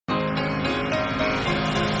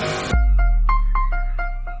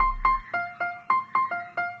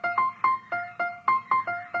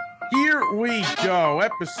we go.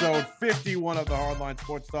 Episode 51 of the Hardline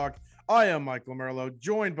Sports Talk. I am Michael Merlo.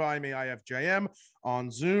 Joined by me, I have JM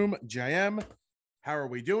on Zoom. JM, how are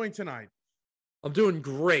we doing tonight? I'm doing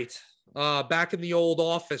great. Back in the old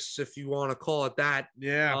office, if you want to call it that.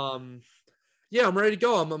 Yeah. I'm ready to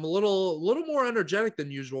go. I'm a little more energetic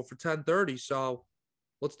than usual for 10:30. So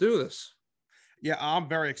let's do this. Yeah, I'm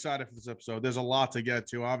very excited for this episode. There's a lot to get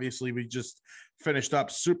to. Obviously, we just finished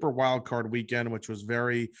up Super Wildcard Weekend, which was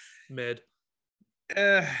very mid.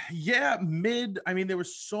 Mid. I mean, there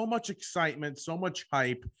was so much excitement, so much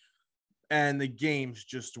hype, and the games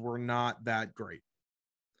just were not that great.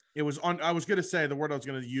 It was I was going to say the word I was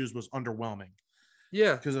going to use was underwhelming.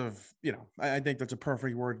 Yeah. Because of, I think that's a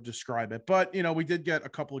perfect word to describe it. But, we did get a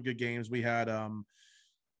couple of good games. We had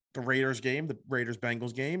the Raiders game, the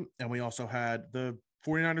Raiders-Bengals game, and we also had the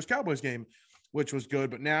 49ers-Cowboys game, which was good.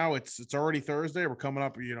 But now it's already Thursday. We're coming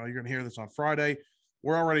up, you're going to hear this on Friday.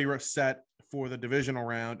 We're already set for the divisional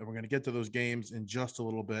round, and we're going to get to those games in just a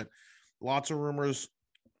little bit. Lots of rumors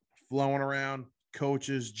flowing around,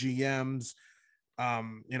 coaches, GMs.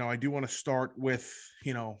 I do want to start with,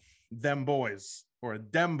 them boys,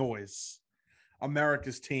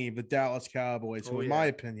 America's team, the Dallas Cowboys, who, in my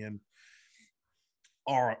opinion,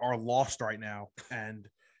 are lost right now. And,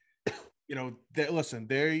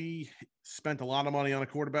 they spent a lot of money on a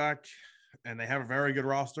quarterback, and they have a very good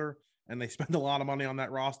roster, and they spent a lot of money on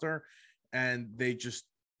that roster, and they just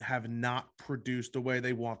have not produced the way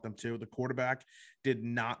they want them to. The quarterback did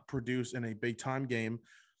not produce in a big-time game.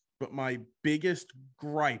 But my biggest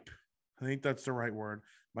gripe, I think that's the right word,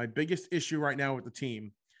 my biggest issue right now with the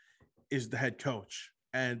team is the head coach.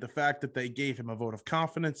 And the fact that they gave him a vote of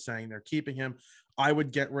confidence, saying they're keeping him. I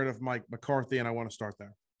would get rid of Mike McCarthy, and I want to start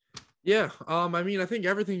there. Yeah, I think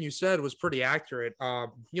everything you said was pretty accurate.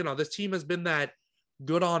 This team has been that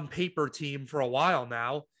good on paper team for a while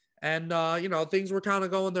now. And, things were kind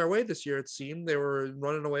of going their way this year, it seemed. They were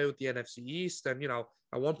running away with the NFC East. And,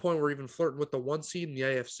 at one point, we're even flirting with the 1 seed in the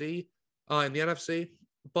AFC, in the NFC.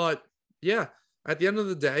 But, yeah, at the end of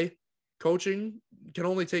the day, coaching can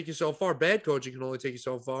only take you so far. Bad coaching can only take you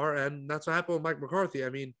so far. And that's what happened with Mike McCarthy. I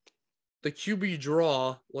mean, the QB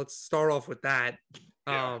draw, let's start off with that.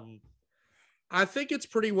 Yeah. I think it's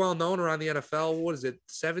pretty well known around the NFL. What is it?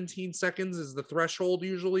 17 seconds is the threshold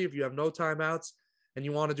usually if you have no timeouts and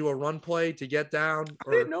you want to do a run play to get down.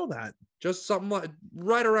 I didn't know that. Just something like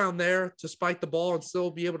right around there to spike the ball and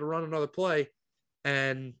still be able to run another play.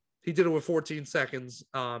 And he did it with 14 seconds.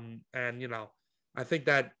 I think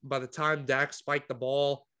that by the time Dak spiked the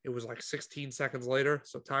ball, it was like 16 seconds later.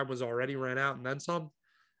 So time was already ran out and then some.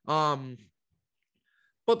 But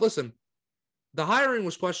listen, the hiring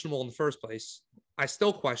was questionable in the first place. I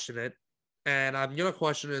still question it. And I'm going to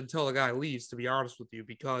question it until the guy leaves, to be honest with you,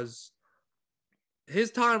 because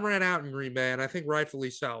his time ran out in Green Bay, and I think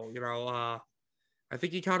rightfully so. I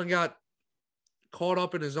think he kind of got caught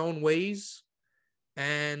up in his own ways.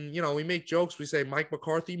 And, we make jokes. We say Mike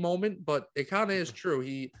McCarthy moment, but it kind of is true.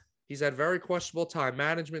 He's had very questionable time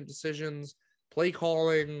management decisions, play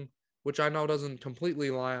calling, which I know doesn't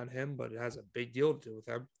completely lie on him, but it has a big deal to do with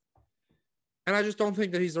him. And I just don't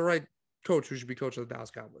think that he's the right coach who should be coach of the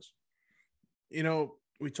Dallas Cowboys.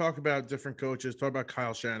 We talk about different coaches, talk about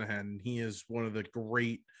Kyle Shanahan. He is one of the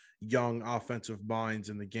great young offensive minds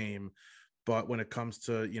in the game. But when it comes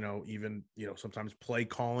to, sometimes play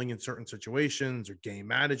calling in certain situations or game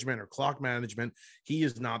management or clock management, he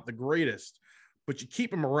is not the greatest. But you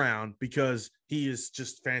keep him around because he is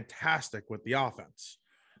just fantastic with the offense.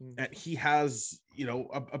 And he has,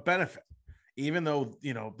 a benefit. Even though,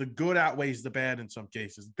 the good outweighs the bad in some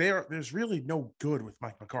cases, there's really no good with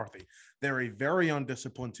Mike McCarthy. They're a very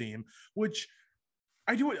undisciplined team, which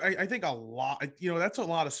I think a lot, that's a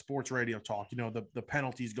lot of sports radio talk, the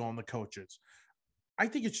penalties go on the coaches. I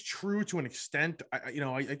think it's true to an extent.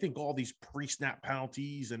 I think all these pre-snap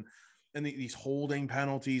penalties and these holding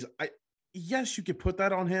penalties, yes, you could put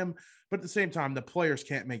that on him, but at the same time, the players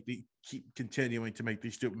can't keep continuing to make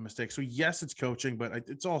these stupid mistakes. So yes, it's coaching, but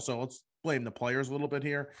it's also, let's blame the players a little bit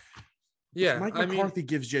here. Yeah. Mike McCarthy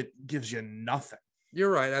gives you nothing.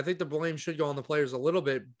 You're right. I think the blame should go on the players a little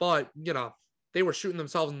bit, but they were shooting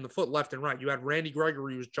themselves in the foot left and right. You had Randy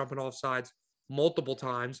Gregory who was jumping off sides multiple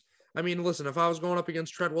times. I mean, listen, if I was going up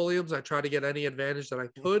against Trent Williams, I'd try to get any advantage that I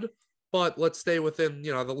could, but let's stay within,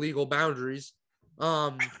 the legal boundaries.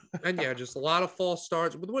 And yeah, just a lot of false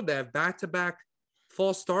starts. Would they have back-to-back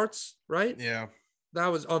false starts, right? Yeah. That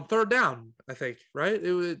was on third down, I think, right?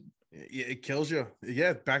 It kills you.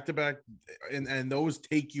 Yeah, back-to-back. And those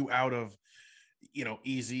take you out of,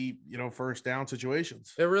 easy, first down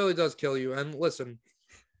situations. It really does kill you. And listen,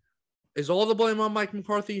 Is all the blame on Mike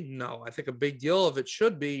McCarthy? No, I think a big deal of it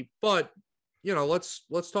should be, but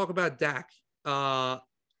let's talk about Dak. I'm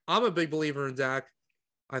a big believer in Dak.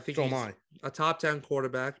 I think So am he's I. a top 10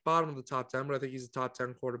 quarterback, bottom of the top 10, but I think he's a top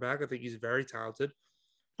 10 quarterback. I think he's very talented.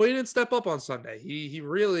 But he didn't step up on Sunday. He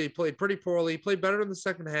really played pretty poorly. He played better in the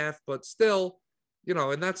second half, but still,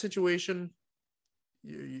 in that situation,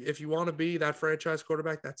 if you want to be that franchise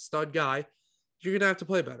quarterback, that stud guy, you're going to have to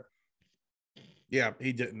play better. Yeah,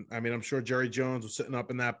 he didn't. I mean, I'm sure Jerry Jones was sitting up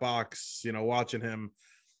in that box, watching him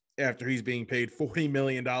after he's being paid $40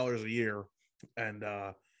 million a year. And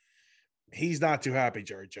he's not too happy,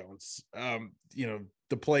 Jerry Jones.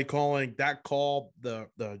 The play calling, that call, the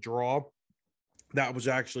draw, that was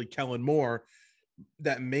actually Kellen Moore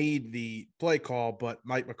that made the play call, but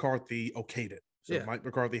Mike McCarthy okayed it. So yeah. Mike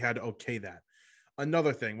McCarthy had to okay that.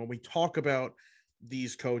 Another thing, when we talk about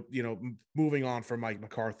these moving on from Mike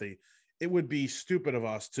McCarthy, it would be stupid of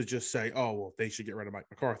us to just say, oh, well, they should get rid of Mike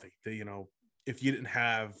McCarthy. If you didn't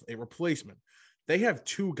have a replacement. They have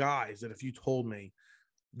two guys that if you told me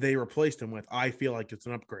they replaced him with, I feel like it's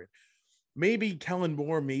an upgrade. Maybe Kellen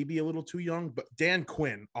Moore, maybe a little too young, but Dan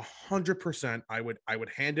Quinn, 100%, I would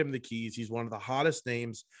hand him the keys. He's one of the hottest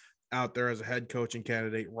names out there as a head coaching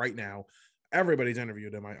candidate right now. Everybody's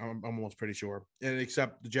interviewed him. I'm almost pretty sure. And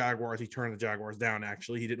except the Jaguars, he turned the Jaguars down,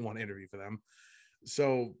 actually. He didn't want to interview for them.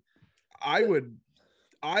 So I would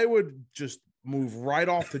just move right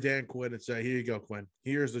off to Dan Quinn and say, here you go, Quinn.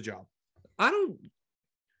 Here's the job. I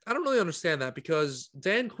don't really understand that because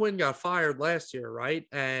Dan Quinn got fired last year, right?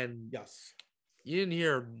 And yes, you didn't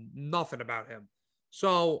hear nothing about him.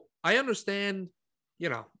 So I understand,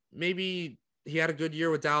 maybe he had a good year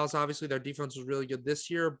with Dallas. Obviously, their defense was really good this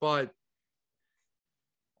year. But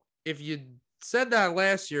if you said that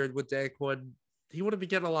last year with Dan Quinn, he wouldn't be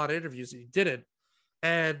getting a lot of interviews. He didn't.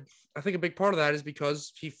 And I think a big part of that is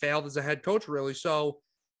because he failed as a head coach, really. So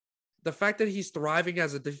the fact that he's thriving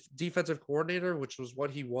as a defensive coordinator, which was what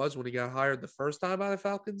he was when he got hired the first time by the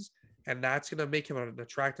Falcons, and that's going to make him an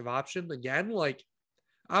attractive option again. Like,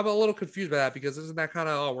 I'm a little confused by that because isn't that kind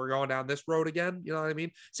of, oh, we're going down this road again? You know what I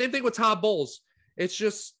mean? Same thing with Todd Bowles. It's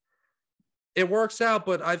just, it works out,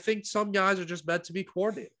 but I think some guys are just meant to be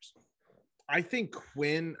coordinators. I think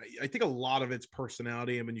Quinn, I think a lot of it's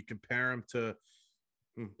personality. And when you compare him to,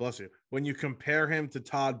 bless you, when you compare him to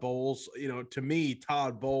Todd Bowles, to me,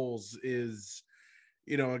 Todd Bowles is,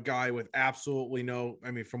 a guy with absolutely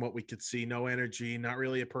from what we could see, no energy, not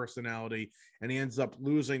really a personality. And he ends up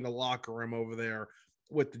losing the locker room over there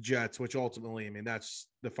with the Jets, which ultimately, that's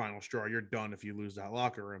the final straw. You're done if you lose that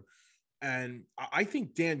locker room. And I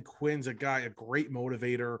think Dan Quinn's a great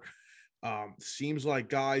motivator. Seems like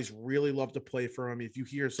guys really love to play for him. If you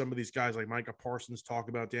hear some of these guys like Micah Parsons talk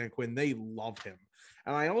about Dan Quinn, they love him.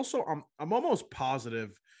 And I'm almost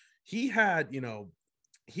positive he had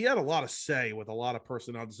a lot of say with a lot of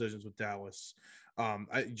personnel decisions with Dallas.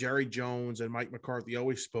 Jerry Jones and Mike McCarthy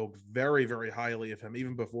always spoke very, very highly of him,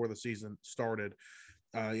 even before the season started.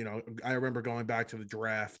 I remember going back to the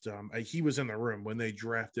draft. He was in the room when they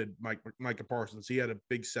drafted Micah Parsons. He had a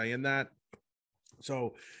big say in that.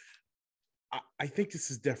 So I think this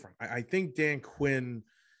is different. I think Dan Quinn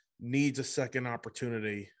needs a second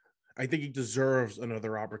opportunity. I think he deserves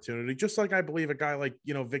another opportunity, just like I believe a guy like,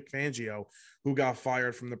 Vic Fangio, who got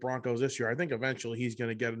fired from the Broncos this year. I think eventually he's going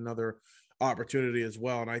to get another opportunity as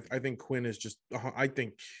well. And I think Quinn is just,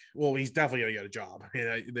 he's definitely going to get a job.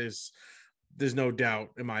 There's no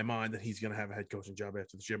doubt in my mind that he's going to have a head coaching job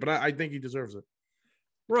after this year, but I think he deserves it.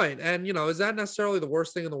 Right. And, is that necessarily the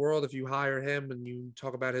worst thing in the world if you hire him and you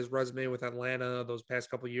talk about his resume with Atlanta those past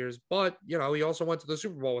couple of years? But, he also went to the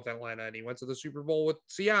Super Bowl with Atlanta and he went to the Super Bowl with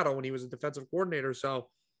Seattle when he was a defensive coordinator. So,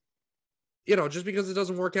 just because it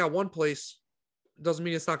doesn't work out one place doesn't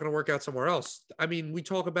mean it's not going to work out somewhere else. We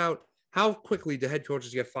talk about how quickly the head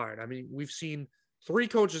coaches get fired. We've seen 3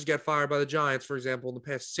 coaches get fired by the Giants, for example, in the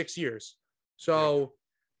past 6 years. So,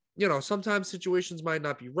 sometimes situations might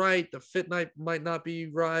not be right. The fit might not be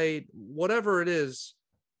right. Whatever it is,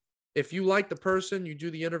 if you like the person, you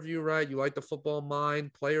do the interview right, you like the football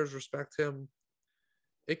mind, players respect him,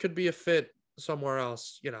 it could be a fit somewhere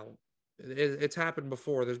else. It's happened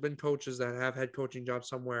before. There's been coaches that have head coaching jobs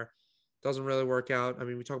somewhere. Doesn't really work out.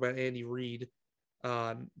 We talk about Andy Reid.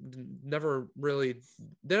 Never really,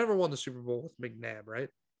 they never won the Super Bowl with McNabb, right?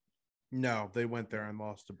 No, they went there and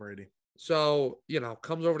lost to Brady. So,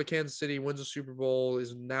 comes over to Kansas City, wins a Super Bowl,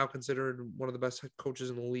 is now considered one of the best head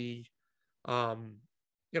coaches in the league.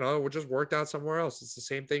 It just worked out somewhere else. It's the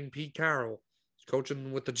same thing. Pete Carroll,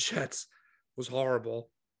 coaching with the Jets, was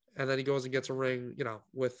horrible. And then he goes and gets a ring,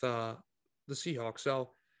 with the Seahawks.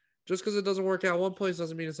 So Just because it doesn't work out one place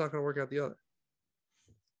doesn't mean it's not going to work out the other.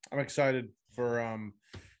 I'm excited for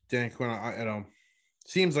Dan Quinn.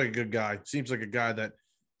 Seems like a good guy. Seems like a guy that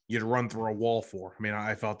you'd run through a wall for. I mean,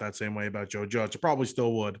 I felt that same way about Joe Judge. I probably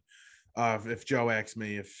still would if Joe asked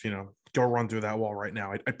me if, go run through that wall right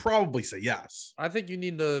now. I'd probably say yes. I think you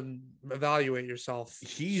need to evaluate yourself.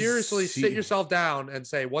 Seriously, sit yourself down and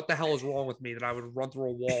say, what the hell is wrong with me that I would run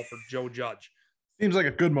through a wall for Joe Judge? Seems like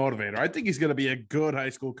a good motivator. I think he's going to be a good high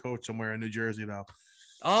school coach somewhere in New Jersey, though.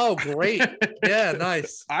 Oh, great. Yeah,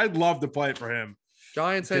 nice. I'd love to play for him.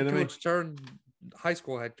 Giants head coach turned high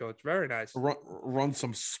school head coach. Very nice. Run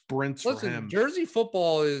some sprints for him. Jersey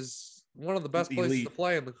football is one of the best places to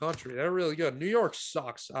play in the country. They're really good. New York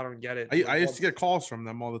sucks. I don't get it. I used to get calls from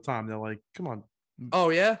them all the time. They're like, come on.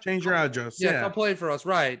 Oh, yeah? Change your address. Yeah, come play for us.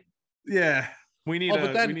 Right. Yeah. We need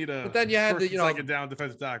but then you had the second down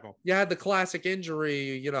defensive tackle. You had the classic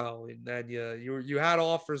injury, and then you had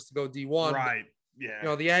offers to go D1. Right.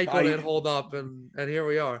 Yeah. The ankle didn't hold up, and here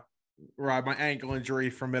we are. Right, my ankle injury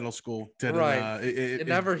from middle school didn't. It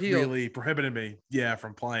never healed. Really prohibited me,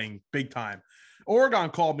 from playing big time. Oregon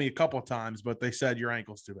called me a couple of times, but they said your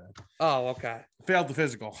ankle's too bad. Oh, okay. Failed the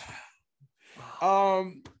physical.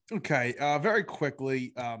 Okay. Very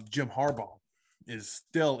quickly, Jim Harbaugh is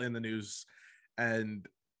still in the news, and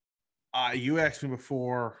you asked me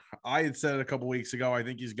before. I had said it a couple weeks ago. I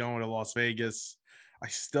think he's going to Las Vegas. I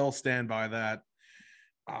still stand by that.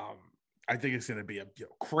 I think it's going to be a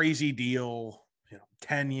crazy deal,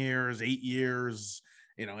 10 years, 8 years,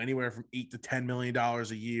 anywhere from $8 to $10 million a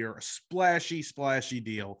year, a splashy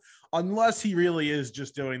deal, unless he really is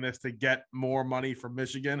just doing this to get more money from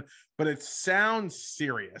Michigan. But it sounds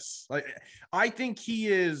serious. Like, I think he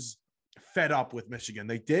is fed up with Michigan.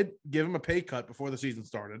 They did give him a pay cut before the season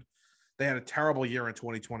started. They had a terrible year in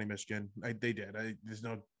 2020, Michigan. They did. There's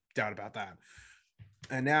no doubt about that.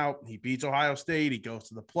 And now he beats Ohio State. He goes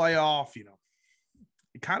to the playoff.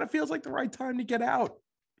 It kind of feels like the right time to get out.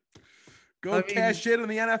 Cash in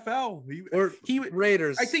the NFL.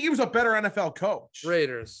 Raiders. I think he was a better NFL coach.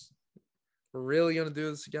 Raiders. We're really going to do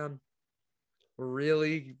this again? We're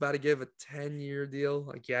really about to give a 10-year deal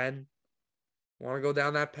again? Want to go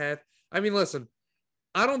down that path? I mean, listen,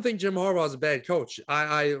 I don't think Jim Harbaugh is a bad coach.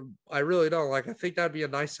 I really don't. I think that'd be a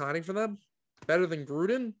nice signing for them. Better than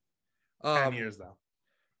Gruden. 10 years, though.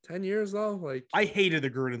 10 years, though? I hated the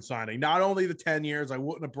Gruden signing. Not only the 10 years, I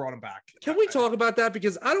wouldn't have brought him back. Can we talk about that?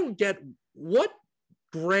 Because I don't get what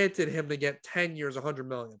granted him to get 10 years, $100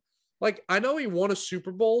 million. I know he won a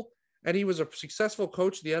Super Bowl and he was a successful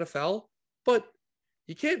coach in the NFL, but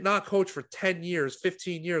you can't not coach for 10 years,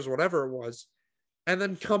 15 years, whatever it was, and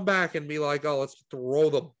then come back and be like, oh, let's throw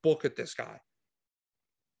the book at this guy.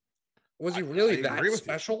 Was he really that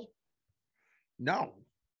special? No.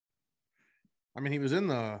 I mean, he was in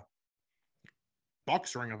the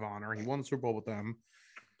Bucs Ring of Honor. He won the Super Bowl with them.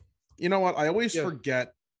 You know what? I always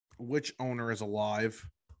forget which owner is alive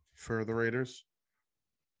for the Raiders.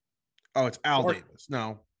 Oh, it's Al Davis.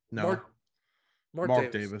 No. Mark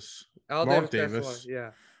Davis. Mark Davis.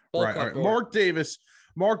 Yeah. Right. Mark Davis.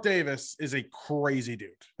 Mark Davis is a crazy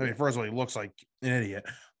dude. I mean, first of all, he looks like an idiot,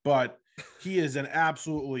 but he is an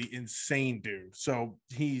absolutely insane dude. So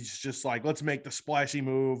he's just like, let's make the splashy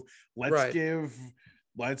move. Let's give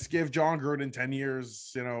John Gruden 10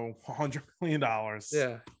 years, $100 million.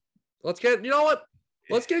 Yeah. Let's get, you know what?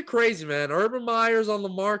 Let's get crazy, man. Urban Meyer's on the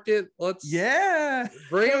market. Let's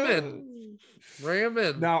bring him in. Bring him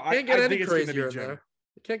in. No, can't get any crazier in there.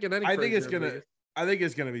 Can't get any. I think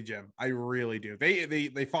it's gonna be Jim. I really do.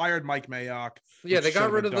 They fired Mike Mayock. Yeah, they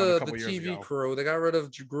got rid of the TV crew. They got rid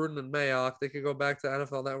of Gruden and Mayock. They could go back to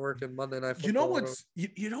NFL Network and Monday Night Football.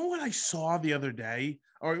 You know what I saw the other day,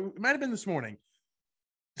 or it might have been this morning.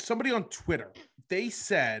 Somebody on Twitter, they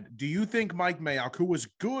said, "Do you think Mike Mayock, who was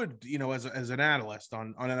good, as an analyst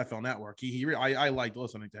on NFL Network, I liked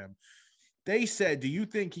listening to him." They said, "Do you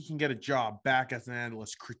think he can get a job back as an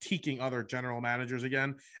analyst, critiquing other general managers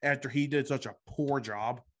again after he did such a poor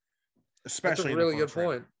job?" Especially, that's a really good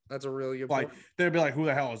point. That's a really good point. They'd be like, "Who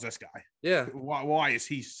the hell is this guy? Yeah, why is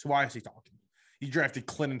he talking?" He drafted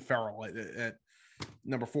Clinton Ferrell at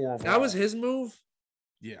number 4 overall. That was his move.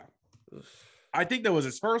 Yeah, I think that was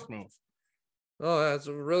his first move. Oh, that's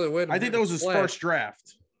a really weird. I think that was his first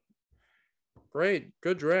draft. Great,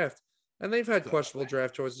 good draft. And they've had questionable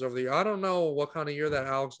draft choices over the year. I don't know what kind of year that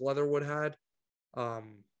Alex Leatherwood had.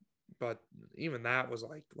 But even that was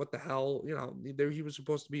like, what the hell? He was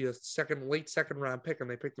supposed to be a late second round pick, and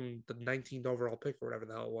they picked him the 19th overall pick or whatever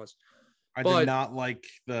the hell it was. I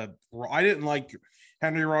didn't like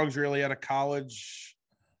Henry Ruggs really out of college.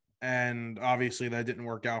 and obviously that didn't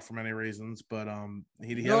work out for many reasons. But he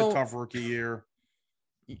had a No. tough rookie year.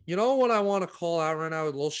 You know what I want to call out right now? A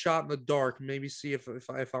little shot in the dark. Maybe see if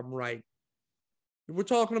I'm right. We're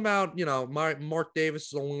talking about, Mark Davis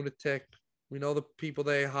is a lunatic. We know the people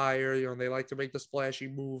they hire. They like to make the splashy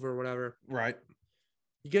move or whatever. Right.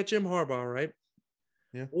 You get Jim Harbaugh, right?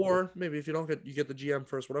 Yeah. Or maybe if you don't you get the GM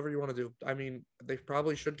first. Whatever you want to do. I mean, they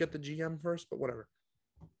probably should get the GM first, but whatever.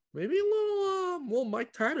 Maybe a little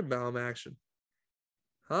Mike Tannenbaum action,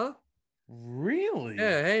 huh? Really?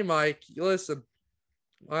 Yeah. Hey, Mike. Listen.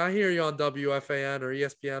 I hear you on WFAN or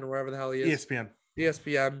ESPN or wherever the hell he is. ESPN.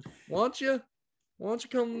 ESPN. Why don't you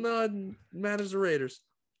come manage the Raiders?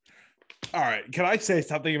 All right. Can I say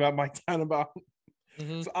something about Mike Tannenbaum?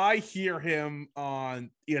 Mm-hmm. So I hear him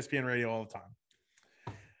on ESPN radio all the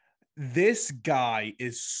time. This guy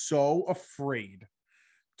is so afraid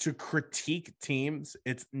to critique teams.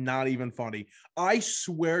 It's not even funny. I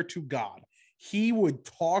swear to God, he would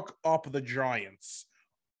talk up the Giants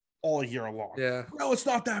all year long. Yeah. Well, it's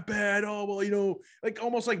not that bad. Oh, well, like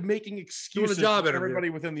almost like making excuses for for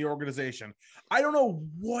everybody within the organization. I don't know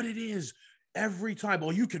what it is every time.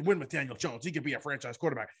 Well, you could win with Daniel Jones. He could be a franchise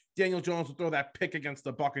quarterback. Daniel Jones will throw that pick against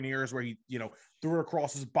the Buccaneers where he, threw it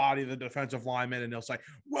across his body, the defensive lineman, and they'll say,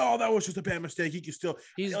 well, that was just a bad mistake. He can still.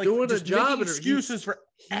 He's doing a job. Excuses for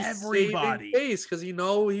everybody. Face because he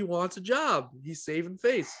wants a job. He's saving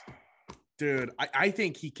face. Dude, I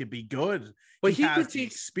think he could be good. But he has critiques the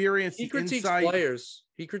experience. He critiques insight. players.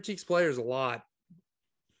 He critiques players a lot.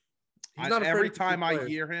 Every time I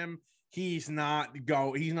hear him, he's not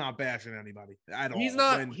bashing anybody at all. He's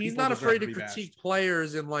not afraid to critique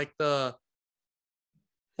players in like the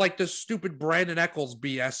stupid Brandon Eccles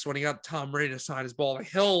BS when he got Tom Brady to sign his ball. Like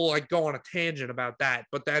he'll go on a tangent about that.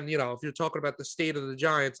 But then, if you're talking about the state of the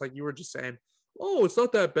Giants, like you were just saying, oh, it's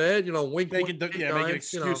not that bad. Wink, make wink, an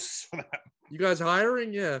excuse for that. You guys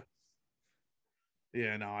hiring? Yeah.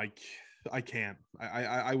 Yeah, no, I can't.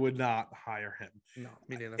 I would not hire him. No,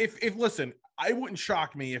 me neither. If listen, I wouldn't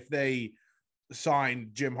shock me if they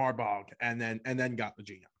signed Jim Harbaugh and then got the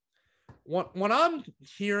GM. When I'm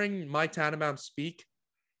hearing Mike Tannenbaum speak,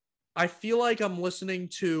 I feel like I'm listening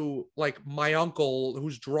to like my uncle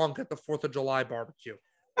who's drunk at the 4th of July barbecue.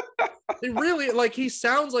 It really he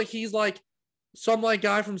sounds like he's like some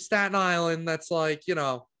guy from Staten Island that's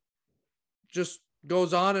just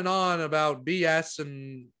goes on and on about BS,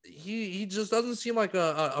 and he just doesn't seem like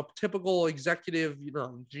a typical executive,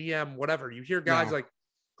 GM, whatever. You hear guys like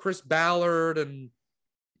Chris Ballard and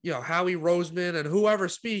Howie Roseman and whoever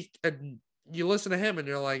speak, and you listen to him and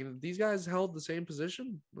you're like, these guys held the same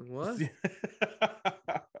position? Like, what?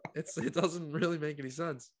 It doesn't really make any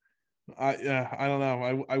sense. I don't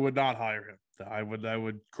know. I would not hire him. I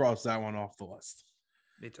would cross that one off the list.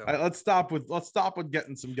 Me too. Let's stop with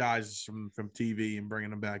getting some guys from TV and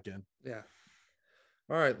bringing them back in. Yeah.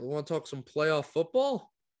 All right. We want to talk some playoff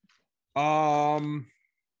football? I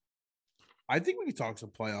think we can talk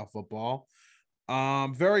some playoff football.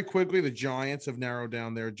 Very quickly, the Giants have narrowed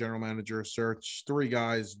down their general manager search. 3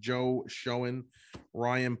 guys: Joe Schoen,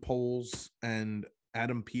 Ryan Poles, and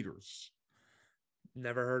Adam Peters.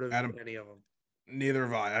 Never heard of any of them. Neither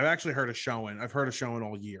have I. I've actually heard of Schoen. I've heard of Schoen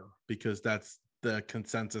all year because that's the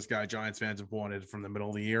consensus guy Giants fans have wanted from the middle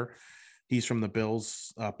of the year. He's from the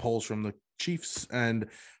Bills, Poles from the Chiefs, and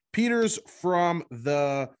Peters from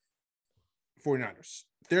the 49ers.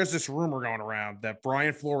 There's this rumor going around that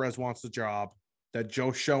Brian Flores wants the job, that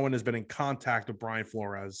Joe Schoen has been in contact with Brian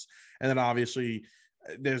Flores. And then obviously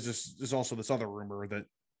there's also this other rumor that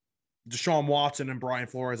Deshaun Watson and Brian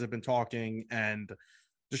Flores have been talking, and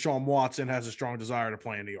Deshaun Watson has a strong desire to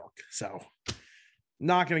play in New York. So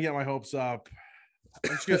not going to get my hopes up.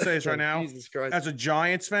 I'm just going to say this right now. As a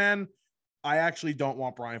Giants fan, I actually don't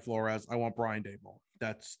want Brian Flores. I want Brian Daboll.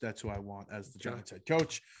 That's who I want as the Giants head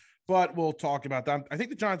coach. But we'll talk about that. I think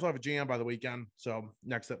the Giants will have a GM by the weekend. So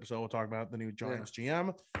next episode, we'll talk about the new Giants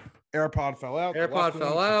GM. AirPod fell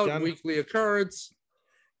out. Weekly occurrence.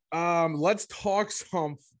 Let's talk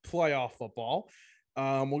some playoff football.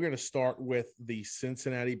 We're going to start with the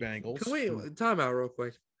Cincinnati Bengals. Can we time out real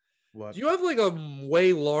quick? What? Do you have a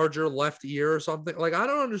way larger left ear or something? I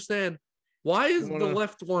don't understand. Why is the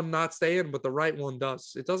left one not staying, but the right one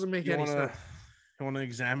does? It doesn't make any sense. You want to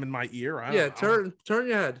examine my ear? Turn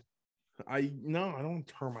your head. I don't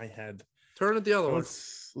turn my head. Turn it the other way.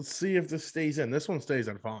 Let's see if this stays in. This one stays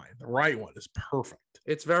in fine. The right one is perfect.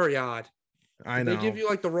 It's very odd. I know. They give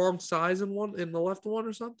you the wrong size in the left one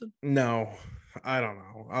or something? No, I don't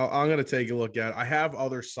know. I'm gonna take a look at it. I have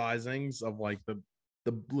other sizings of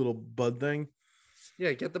the little bud thing.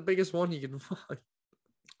 Yeah, get the biggest one you can find.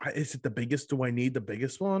 Is it the biggest? Do I need the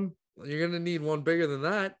biggest one? You're going to need one bigger than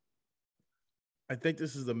that. I think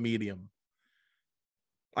this is the medium.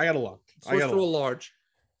 I gotta look. Switch to a large.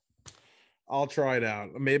 I'll try it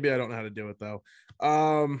out. Maybe I don't know how to do it though.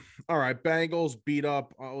 All right. Bengals beat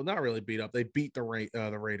up. Oh, not really beat up. They beat the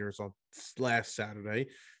Raiders on last Saturday.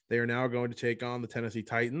 They are now going to take on the Tennessee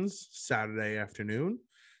Titans Saturday afternoon,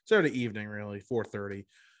 Saturday evening, really 4:30.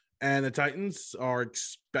 And the Titans are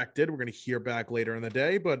expected. We're going to hear back later in the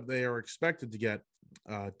day, but they are expected to get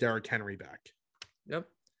Derrick Henry back. Yep.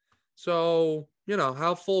 So,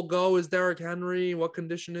 how full go is Derrick Henry? What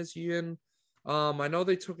condition is he in? I know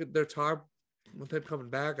they took their time with him coming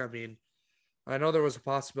back. I mean, I know there was a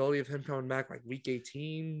possibility of him coming back like week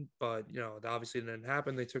 18, but it obviously didn't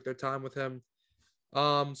happen. They took their time with him.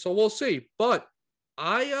 So we'll see. But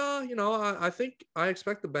I think I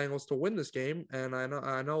expect the Bengals to win this game, and I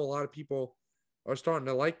know a lot of people are starting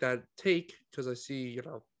to like that take because I see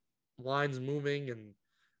lines moving and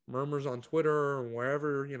murmurs on Twitter and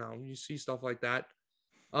wherever you see stuff like that.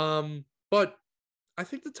 But I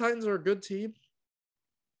think the Titans are a good team.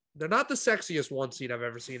 They're not the sexiest one seed I've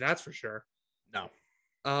ever seen, that's for sure. No.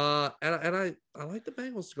 And I like the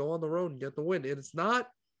Bengals to go on the road and get the win. And it's not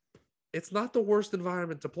the worst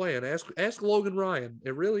environment to play in. Ask Logan Ryan.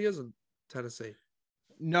 It really isn't Tennessee.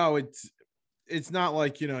 No, it's not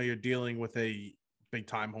like you're dealing with a big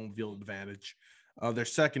time home field advantage. Their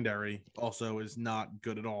secondary also is not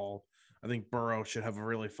good at all. I think Burrow should have a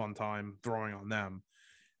really fun time throwing on them.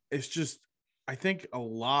 It's just, I think a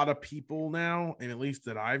lot of people now, and at least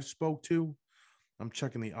that I've spoke to, I'm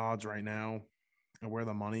checking the odds right now and where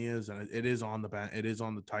the money is, and it is on the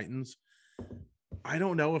Titans. I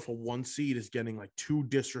don't know if a 1 seed is getting like too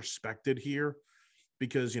disrespected here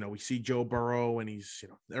because, we see Joe Burrow and he's,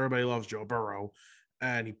 everybody loves Joe Burrow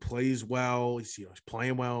and he plays well. He's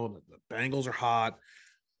playing well. The Bengals are hot.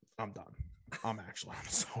 I'm done. I'm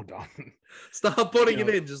so done. Stop putting it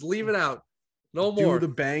in. Just leave it out. No more. Do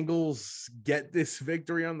the Bengals get this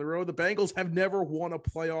victory on the road? The Bengals have never won a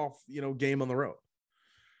playoff, game on the road.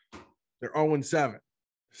 They're 0-7.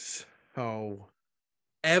 So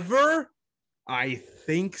ever? I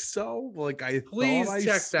think so. Please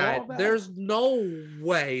check that. There's no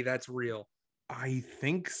way that's real. I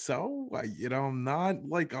think so. I'm not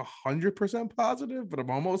 100% positive, but I'm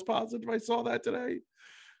almost positive I saw that today.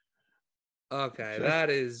 Okay, that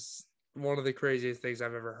is one of the craziest things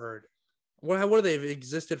I've ever heard. What they've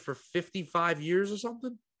existed for 55 years or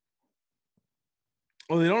something?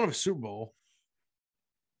 Well, they don't have a Super Bowl.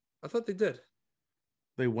 I thought they did.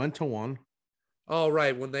 They went to one. Oh,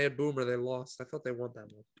 right. When they had Boomer, they lost. I thought they won that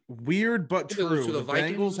one. Weird, but true. The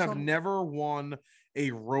Bengals have never won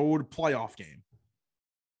a road playoff game.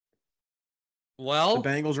 Well, the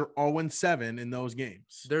Bengals are 0-7 in those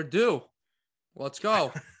games. They're due. Let's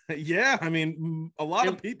go. Yeah, I mean, a lot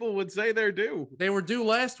of people would say they're due. They were due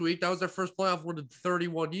last week. That was their first playoff win in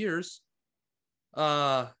 31 years.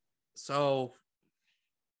 That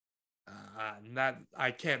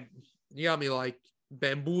I can't. You got me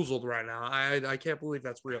bamboozled right now. I can't believe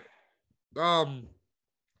that's real.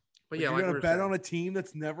 But yeah, you're gonna bet on a team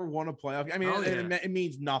that's never won a playoff. I mean, it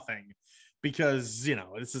means nothing because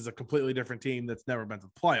this is a completely different team that's never been to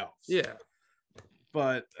the playoffs. Yeah,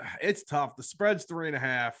 but it's tough. The spread's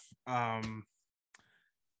 3.5.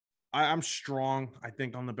 I'm strong, I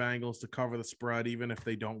think, on the Bengals to cover the spread, even if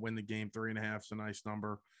they don't win the game. 3.5 is a nice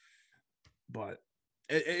number, but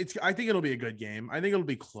I think it'll be a good game. I think it'll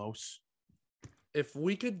be close. If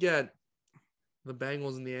we could get the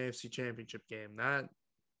Bengals in the AFC Championship game,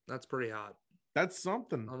 that's pretty hot. That's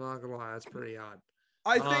something. I'm not gonna lie, that's pretty hot.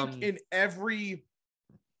 I think in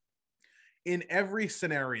every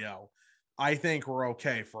scenario, I think we're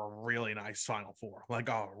okay for a really nice Final Four, like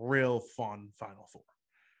a real fun Final Four.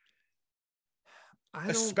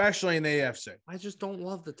 Especially in the AFC. I just don't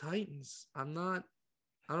love the Titans. I don't know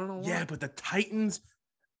why. Yeah, but the Titans,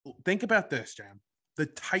 think about this, Jam. The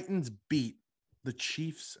Titans beat the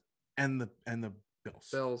Chiefs and the Bills.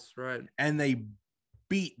 Bills, right. And they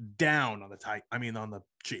beat down on the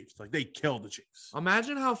Chiefs. They killed the Chiefs.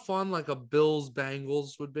 Imagine how fun a Bills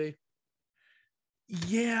Bengals would be.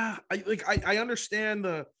 Yeah, I understand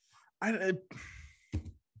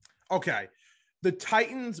okay. The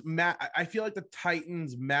Titans I feel like the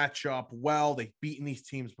Titans match up well. They've beaten these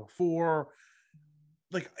teams before.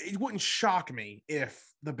 It wouldn't shock me if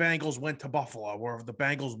the Bengals went to Buffalo or if the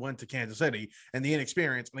Bengals went to Kansas City and the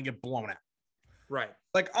inexperience and they get blown out. Right.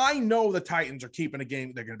 I know the Titans are keeping a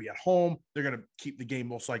game. They're going to be at home. They're going to keep the game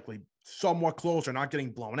most likely somewhat close. They're not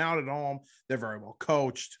getting blown out at home. They're very well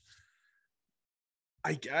coached.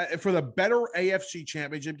 For the better AFC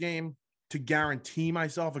Championship game, to guarantee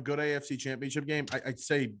myself a good AFC Championship game, I'd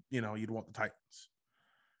say, you'd want the Titans.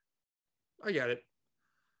 I get it.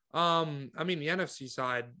 I mean, the NFC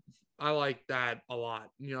side, I like that a lot.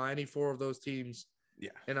 Any four of those teams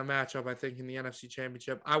in a matchup, I think, in the NFC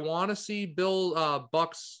Championship. I want to see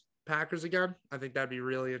Bucks Packers again. I think that'd be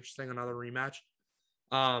really interesting, another rematch.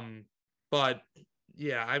 But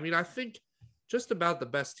yeah, I mean, I think just about the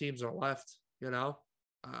best teams are left,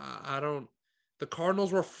 I don't. The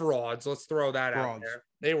Cardinals were frauds. Let's throw that out there.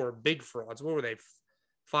 They were big frauds. What were they?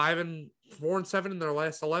 4-7 in their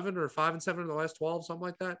last 11, or 5-7 in their last 12, something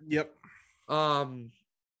like that. Yep. The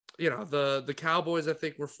Cowboys, I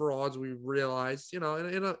think, were frauds. We realized, in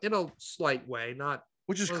a slight way, not.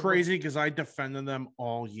 Which is crazy because I defended them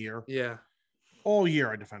all year. Yeah. All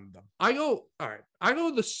year I defended them. I go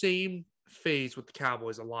the same phase with the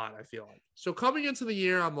Cowboys a lot, I feel like. So coming into the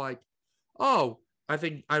year, I'm like, oh, I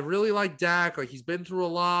think I really like Dak. Like, he's been through a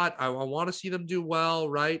lot. I want to see them do well,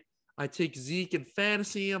 right? I take Zeke in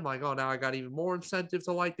fantasy. I'm like, oh, now I got even more incentive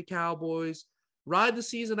to like the Cowboys. Ride the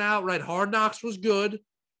season out, right? Hard Knocks was good.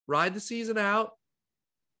 Ride the season out.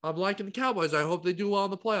 I'm liking the Cowboys. I hope they do well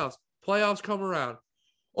in the playoffs. Playoffs come around.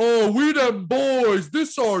 Oh, we them boys.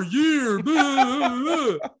 This our year. And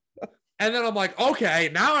then I'm like, okay,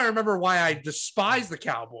 now I remember why I despise the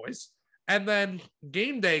Cowboys. And then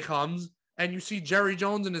game day comes, and you see Jerry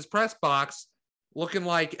Jones in his press box looking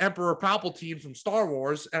like Emperor Palpatine from Star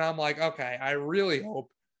Wars. And I'm like, okay, I really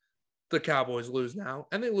hope the Cowboys lose now.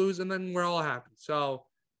 And they lose, and then we're all happy. So,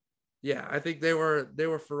 yeah, I think they were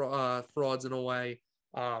frauds in a way.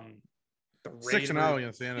 The Raiders, 6-0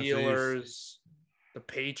 against the Steelers, the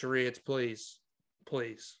Patriots, please.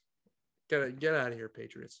 Get out of here,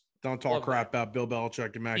 Patriots. Don't talk crap about Bill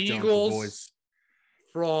Belichick and Mac Eagles, Jones, boys.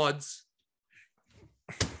 Frauds.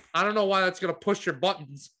 I don't know why that's going to push your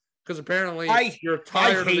buttons, because apparently you're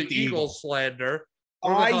tired of the Eagles slander.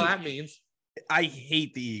 What the hell that means. I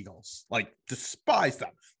hate the Eagles. Like, despise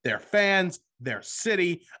them. Their fans, their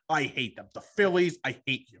city. I hate them. The Phillies, I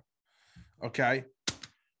hate you. Okay?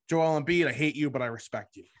 Joel Embiid, I hate you, but I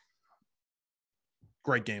respect you.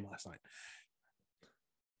 Great game last night.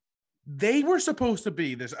 They were supposed to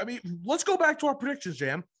be this. I mean, let's go back to our predictions,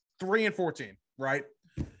 Jam. 3-14, right?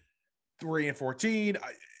 3-14.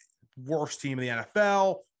 Worst team in the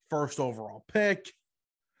NFL. First overall pick.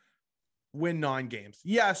 Win 9 games.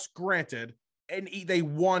 Yes, granted. And they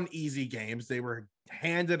won easy games. They were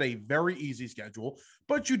handed a very easy schedule.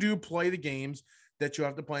 But you do play the games that you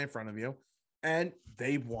have to play in front of you. And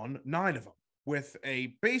they won 9 of them with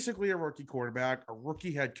basically a rookie quarterback, a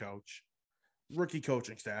rookie head coach, rookie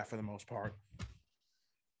coaching staff for the most part.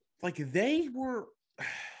 Like, they were,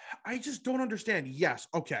 I just don't understand. Yes,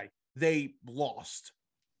 okay, they lost.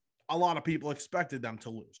 A lot of people expected them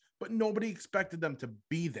to lose, but nobody expected them to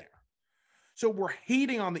be there. So we're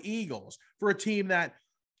hating on the Eagles for a team that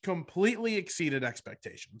completely exceeded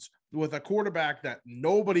expectations with a quarterback that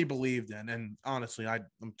nobody believed in. And honestly, I'm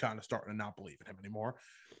kind of starting to not believe in him anymore.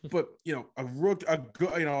 But,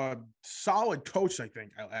 a solid coach, I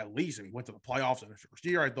think, at least. If he went to the playoffs in his first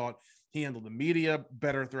year, I thought he handled the media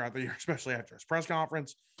better throughout the year, especially after his press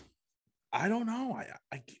conference. I don't know.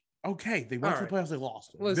 Okay, they went to the playoffs, they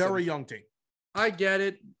lost. Listen, very young team. I get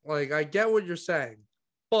it. Like, I get what you're saying.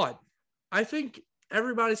 But I think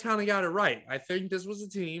everybody's kind of got it right. I think this was a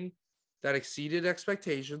team that exceeded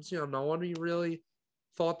expectations. No one really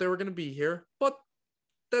thought they were going to be here. But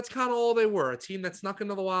that's kind of all they were. A team that snuck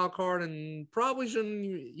into the wild card and probably shouldn't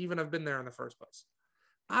even have been there in the first place.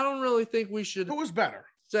 I don't really think we should. Who was better?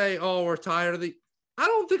 Say, oh, we're tired of the. I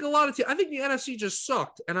don't think a lot of teams. I think the NFC just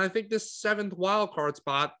sucked, and I think this 7th wild card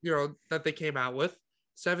spot, that they came out with,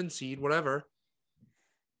 7 seed, whatever.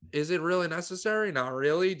 Is it really necessary? Not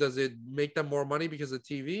really. Does it make them more money because of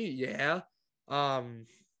TV? Yeah.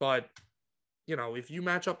 But if you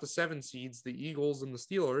match up the 7 seeds, the Eagles and the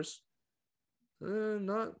Steelers.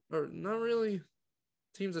 Not really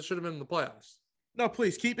teams that should have been in the playoffs. No,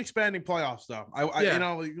 please keep expanding playoffs though.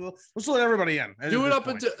 Let's let everybody in. Do it up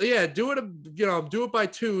until do it by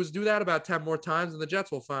 2s. Do that about 10 more times, and the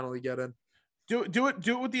Jets will finally get in. Do it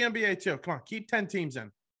with the NBA too. Come on, keep 10 teams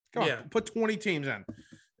in. Come on, put 20 teams in.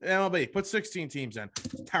 MLB, put 16 teams in.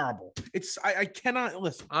 It's terrible. I cannot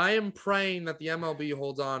listen. I am praying that the MLB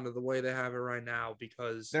holds on to the way they have it right now,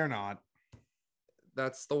 because they're not.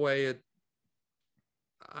 That's the way it.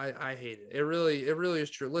 I hate it. It really is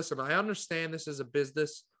true. Listen, I understand this is a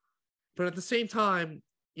business, but at the same time,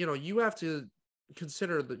 you have to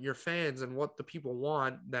consider your fans and what the people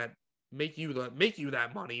want that make you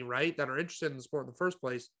that money, right? That are interested in the sport in the first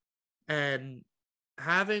place. And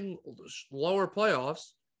having lower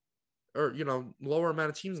playoffs or, lower amount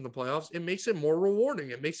of teams in the playoffs, it makes it more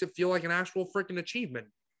rewarding. It makes it feel like an actual freaking achievement.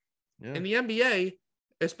 Yeah. In the NBA,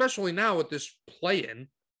 especially now with this play-in,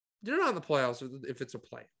 you're not in the playoffs if it's a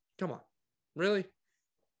play. Come on. Really?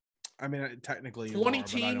 I mean, technically, 20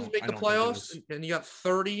 teams make the playoffs, and you got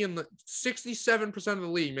 30, and 67% of the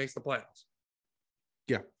league makes the playoffs.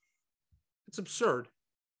 Yeah. It's absurd.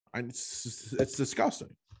 It's disgusting.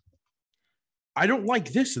 I don't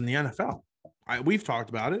like this in the NFL. We've talked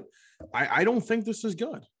about it. I don't think this is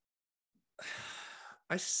good.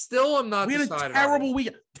 I still am not decided. We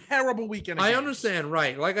had a terrible weekend. I understand,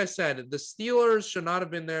 right? Like I said, the Steelers should not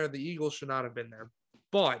have been there. The Eagles should not have been there.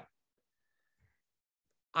 But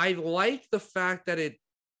I like the fact that it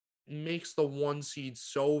makes the 1 seed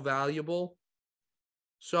so valuable.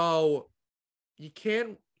 So you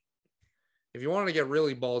can't, if you want to get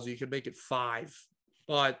really ballsy, you could make it 5,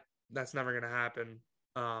 but that's never going to happen.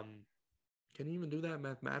 Can you even do that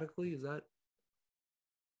mathematically? Is that?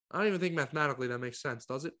 I don't even think mathematically that makes sense,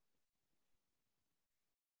 does it?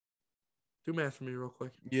 Do math for me real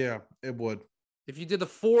quick. Yeah, it would. If you did the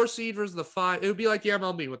 4 seed versus the 5, it would be like the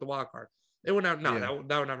MLB with the wild card. It would not. No, yeah.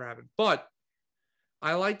 that would never happen. But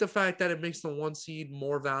I like the fact that it makes the 1 seed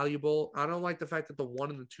more valuable. I don't like the fact that the 1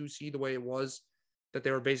 and the 2 seed, the way it was, that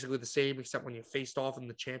they were basically the same, except when you faced off in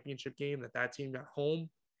the championship game, that team got home.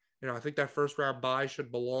 I think that first round bye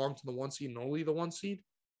should belong to the 1 seed and only the 1 seed.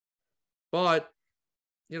 But,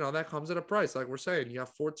 that comes at a price. Like we're saying, you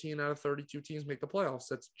have 14 out of 32 teams make the playoffs.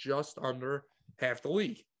 That's just under half the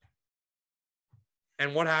league.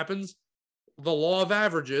 And what happens? The law of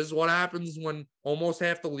averages. What happens when almost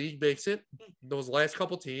half the league makes it? Those last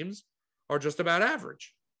couple teams are just about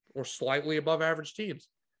average or slightly above average teams.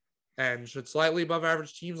 And should slightly above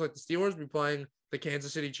average teams like the Steelers be playing the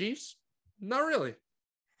Kansas City Chiefs? Not really.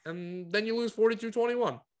 And then you lose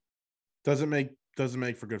 42-21. Doesn't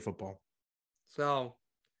make for good football. So,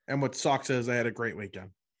 and what sucks is they had a great weekend.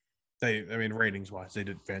 Ratings wise, they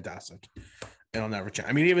did fantastic. It'll never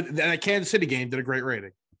change. Even that Kansas City game did a great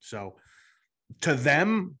rating. So, to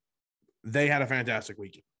them, they had a fantastic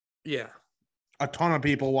weekend. Yeah. A ton of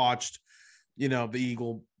people watched, the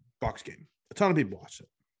Eagle Bucks game. A ton of people watched it.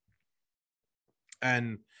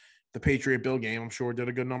 And the Patriot Bill game, I'm sure, did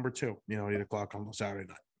a good number too. 8:00 on Saturday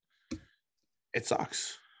night. It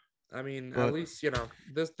sucks. At least,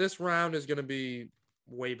 this round is going to be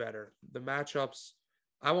way better. The matchups,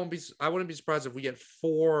 I wouldn't be surprised if we get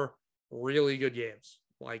 4 really good games.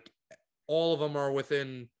 Like all of them are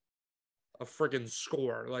within a freaking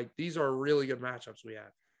score. Like these are really good matchups we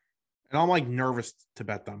have. And I'm nervous to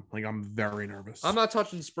bet them. I'm very nervous. I'm not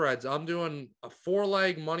touching spreads. I'm doing a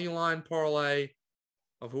 4-leg money line parlay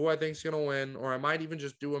of who I think is going to win, or I might even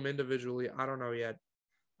just do them individually. I don't know yet.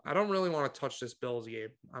 I don't really want to touch this Bills game.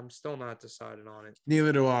 I'm still not decided on it.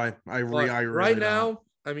 Neither do I. I really right now,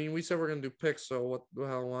 don't. We said we're going to do picks, so what the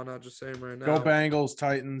hell, why not just say them right now? Go Bengals,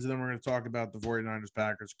 Titans, and then we're going to talk about the 49ers,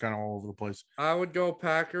 Packers, kind of all over the place. I would go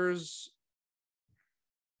Packers,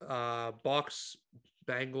 Bucks,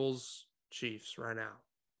 Bengals, Chiefs right now.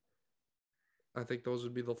 I think those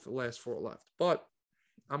would be the last 4 left. But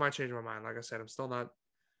I might change my mind. Like I said,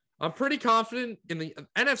 I'm pretty confident in the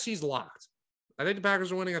NFC's locked. I think the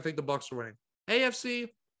Packers are winning. I think the Bucks are winning. AFC,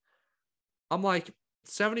 I'm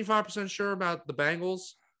 75% sure about the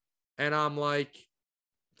Bengals, and I'm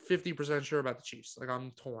 50% sure about the Chiefs.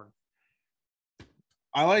 I'm torn.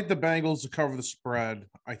 I like the Bengals to cover the spread.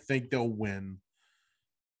 I think they'll win.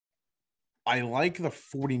 I like the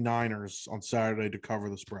 49ers on Saturday to cover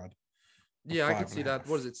the spread. Yeah, I can see that.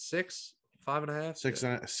 What is it, 6? 5.5? 6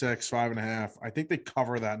 and 6, 5.5. I think they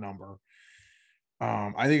cover that number.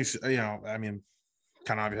 I think it's,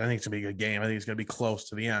 kind of obvious. I think it's gonna be a good game. I think it's gonna be close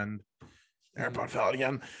to the end. AirPod fell out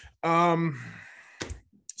again.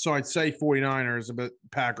 So I'd say 49ers, but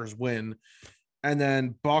Packers win. And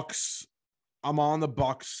then Bucks, I'm on the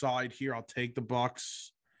Bucks side here. I'll take the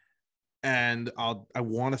Bucks. And I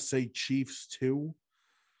want to say Chiefs too.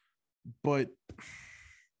 But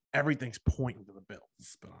everything's pointing to the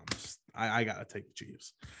Bills. But I gotta take the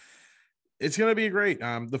Chiefs. It's going to be great.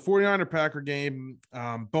 The 49er Packer game,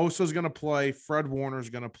 Bosa's going to play. Fred Warner's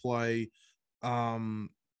going to play.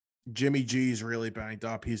 Jimmy G's really banged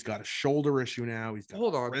up. He's got a shoulder issue now. He's got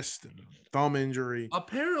a wrist and a thumb injury.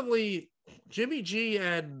 Apparently, Jimmy G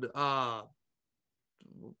and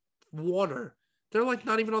Warner, they're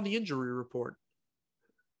not even on the injury report.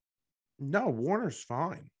 No, Warner's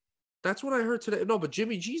fine. That's what I heard today. No, but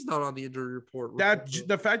Jimmy G's not on the injury report.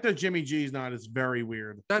 The fact that Jimmy G's not is very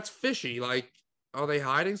weird. That's fishy. Are they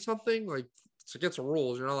hiding something? It's against the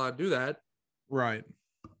rules. You're not allowed to do that. Right.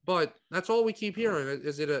 But that's all we keep hearing.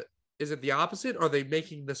 Is it the opposite? Are they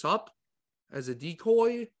making this up? as a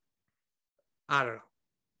decoy. I don't know,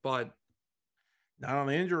 but not on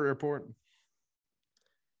the injury report.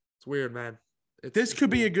 It's weird, man. This could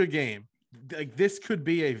be a good game. Like, this could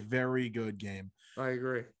be a very good game. I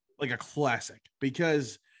agree. Like a classic,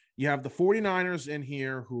 because you have the 49ers in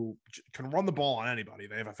here who can run the ball on anybody.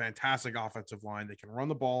 They have a fantastic offensive line. They can run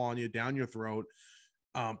the ball on you, down your throat.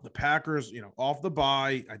 The Packers, off the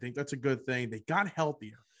bye, I think that's a good thing. They got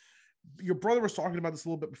healthier. Your brother was talking about this a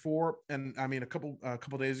little bit before, and I mean a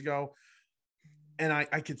couple days ago, and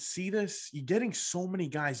I could see this. You're getting so many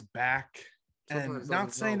guys back, and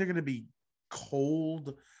not saying they're going to be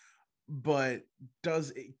cold, but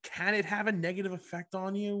can it have a negative effect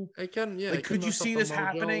on you? It can, yeah. Like, could you see this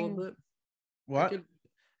happening? What?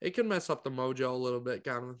 It can mess up the mojo a little bit,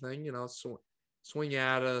 kind of thing. Swing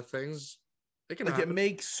out of things. It can happen. It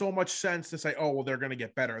makes so much sense to say, oh, well, they're going to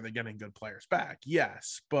get better. They're getting good players back.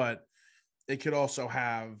 Yes, but it could also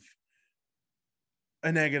have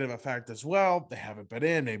a negative effect as well. They haven't been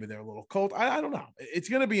in. Maybe they're a little cold. I don't know. It's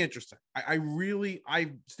going to be interesting.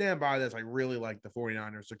 I stand by this. I really like the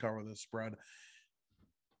 49ers to cover this spread.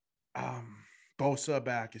 Bosa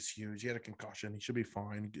back is huge. He had a concussion. He should be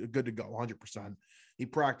fine. Good to go, 100%. He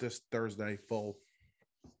practiced Thursday full.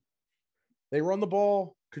 They run the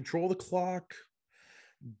ball, control the clock.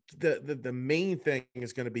 The main thing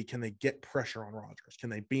is going to be, can they get pressure on Rodgers? Can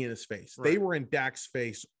they be in his face? Right. They were in Dak's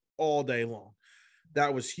face all day long.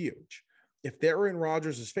 That was huge. If they're in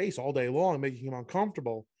Rodgers' face all day long, making him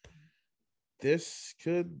uncomfortable, this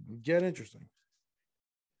could get interesting.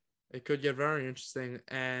 It could get very interesting.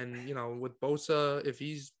 And, with Bosa, if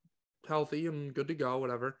he's healthy and good to go,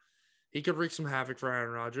 whatever, he could wreak some havoc for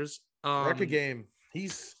Aaron Rodgers. Record game.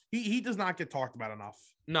 He does not get talked about enough.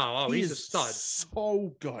 No, he's a stud.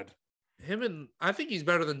 So good. I think he's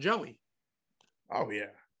better than Joey. Oh,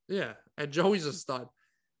 yeah. Yeah, and Joey's a stud.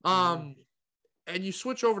 And you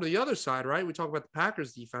switch over to the other side, right? We talk about the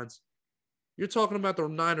Packers defense. You're talking about the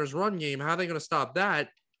Niners run game. How are they going to stop that?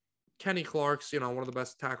 Kenny Clark's, one of the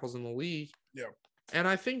best tackles in the league. Yeah. And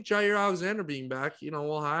I think Jair Alexander being back,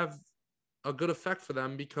 will have a good effect for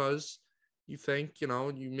them, because you think, you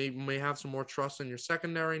may have some more trust in your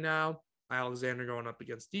secondary now. Alexander going up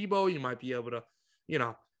against Debo, you might be able to,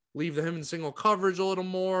 leave him in single coverage a little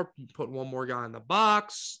more, put one more guy in the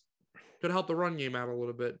box. Could help the run game out a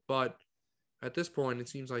little bit. But at this point, it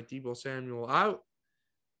seems like Debo Samuel,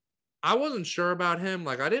 I wasn't sure about him.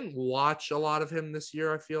 Like, I didn't watch a lot of him this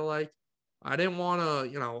year, I feel like. I didn't want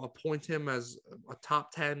to, appoint him as a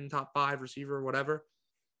top 10, top 5 receiver or whatever.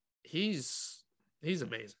 He's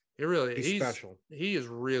amazing. He really is. He's special. He is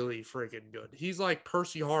really freaking good. He's like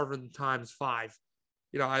Percy Harvin times 5.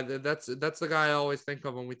 That's the guy I always think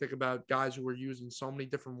of when we think about guys who are used in so many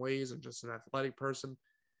different ways and just an athletic person.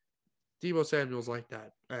 Debo Samuel's like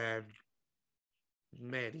that. And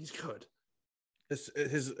man, he's good.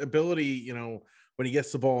 His ability, when he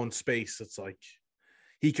gets the ball in space, it's like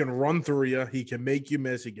he can run through you. He can make you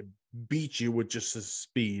miss. He can beat you with just his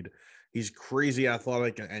speed. He's crazy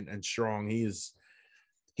athletic and strong.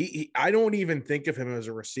 I don't even think of him as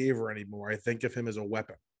a receiver anymore. I think of him as a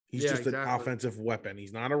weapon. He's an offensive weapon.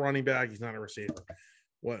 He's not a running back. He's not a receiver.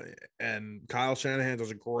 And Kyle Shanahan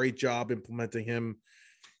does a great job implementing him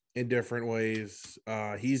in different ways.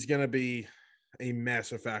 He's going to be a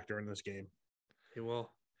massive factor in this game. He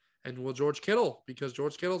will. And will George Kittle, because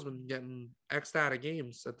George Kittle's been getting X'd out of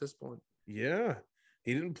games at this point. Yeah.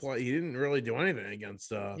 He didn't play. He didn't really do anything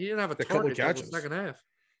against he didn't have a target in the second half.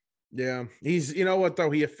 Yeah. He's, you know what, though?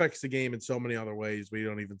 He affects the game in so many other ways. We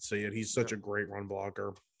don't even see it. He's such a great run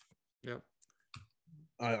blocker. Yeah.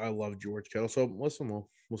 I love George Kittle. So listen,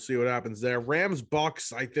 we'll see what happens there. Rams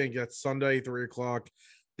Bucks, I think that's Sunday, 3:00.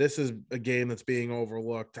 This is a game that's being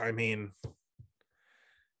overlooked. I mean,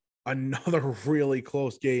 another really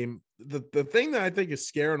close game. The thing that I think is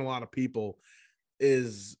scaring a lot of people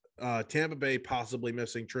is Tampa Bay possibly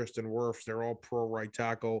missing Tristan Wirfs. They're all pro right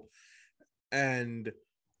tackle, and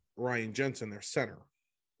Ryan Jensen, their center.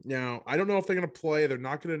 Now, I don't know if they're going to play. They're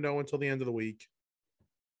not going to know until the end of the week.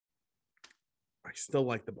 I still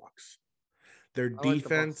like the Bucks. Their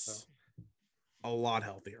defense, a lot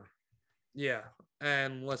healthier. Yeah,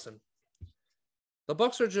 and listen, the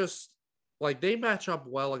Bucks are just like, they match up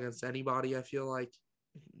well against anybody. I feel like,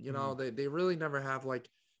 they really never have like,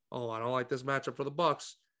 oh, I don't like this matchup for the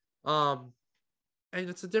Bucks. And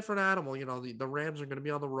it's a different animal. The Rams are going to be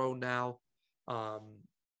on the road now.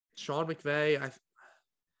 Sean McVay,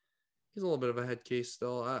 he's a little bit of a head case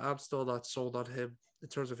still. I'm still not sold on him in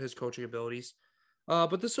terms of his coaching abilities.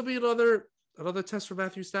 But this will be another test for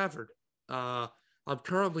Matthew Stafford. I'm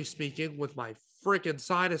currently speaking with my freaking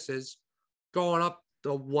sinuses going up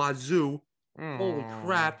the wazoo. Holy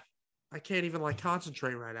crap. I can't even like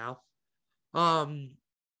concentrate right now.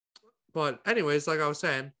 But anyways, like I was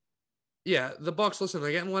saying, yeah, the Bucks, listen,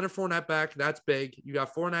 they're getting Leonard Fournette back. That's big. You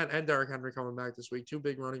got Fournette and Derrick Henry coming back this week. Two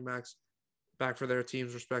big running backs back for their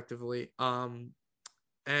teams, respectively. And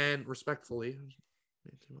respectfully.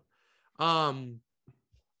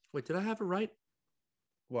 Wait, did I have it right?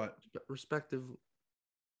 What? Respectively.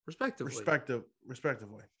 Respectively.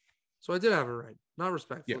 So I did have it right. Not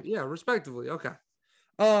respectfully. Yeah, respectively. Okay.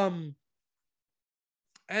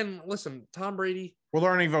 And listen, Tom Brady. We're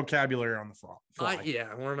learning vocabulary on the fly.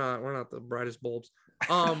 Yeah, we're not the brightest bulbs.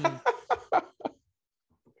 Tom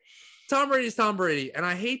Brady's Tom Brady, and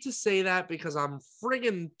I hate to say that because I'm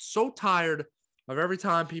friggin' so tired of every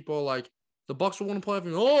time people are like the Bucks will want to play.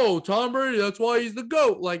 Oh, Tom Brady, that's why he's the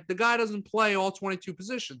GOAT. Like the guy doesn't play all 22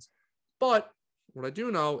 positions. But what I do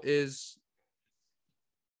know is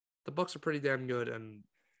the Bucks are pretty damn good, and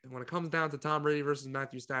when it comes down to Tom Brady versus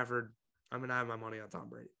Matthew Stafford, I'm gonna have my money on Tom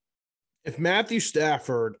Brady. If Matthew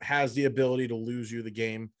Stafford has the ability to lose you the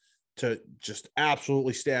game, to just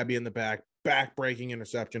absolutely stab you in the back-breaking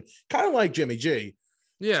interception, kind of like Jimmy G,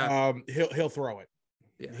 he'll throw it.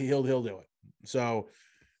 Yeah, he'll do it. So,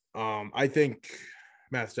 I think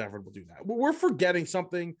Matt Stafford will do that. We're forgetting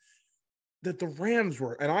something that the Rams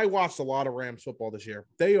were, and I watched a lot of Rams football this year.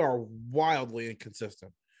 They are wildly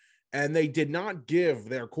inconsistent. And they did not give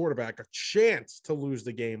their quarterback a chance to lose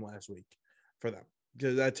the game last week for them,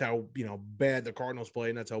 because that's how bad the Cardinals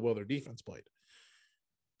played, and that's how well their defense played.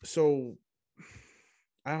 So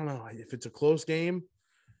I don't know if it's a close game.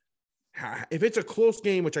 If it's a close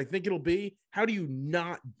game, which I think it'll be, how do you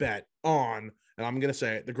not bet on? And I'm gonna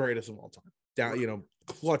say it, the greatest of all time. Down,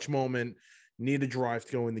 clutch moment, need a drive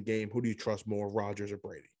to go in the game. Who do you trust more, Rodgers or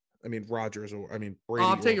Brady? Brady.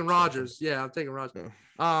 I'm taking Rodgers. Yeah, I'm taking Rodgers.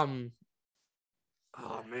 Oh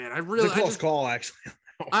man, it's a close call actually.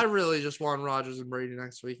 I really just want Rodgers and Brady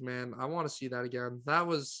next week, man. I want to see that again.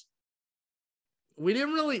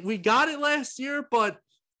 We got it last year, but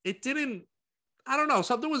it didn't. I don't know.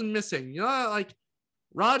 Something was missing. Like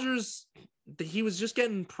Rodgers, he was just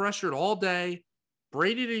getting pressured all day.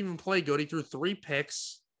 Brady didn't even play good. He threw 3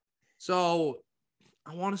 picks. So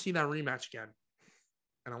I want to see that rematch again.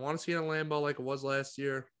 And I want to see it in Lambeau like it was last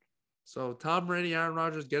year. So Tom Brady, Aaron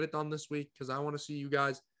Rodgers, get it done this week because I want to see you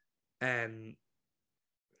guys. And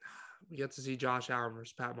we get to see Josh Allen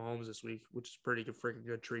versus Pat Mahomes this week, which is pretty freaking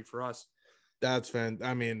good treat for us. That's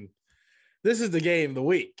fantastic. This is the game of the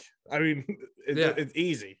week. It's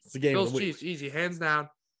easy. It's the game of the week. Chiefs, easy, hands down.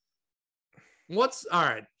 All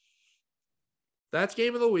right? That's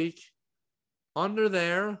game of the week. Under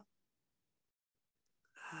there.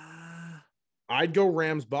 I'd go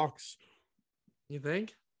Rams Bucks. You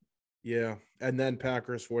think? Yeah. And then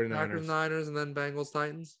Packers 49ers. Packers Niners and then Bengals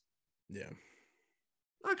Titans. Yeah.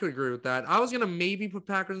 I could agree with that. I was gonna maybe put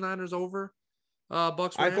Packers Niners over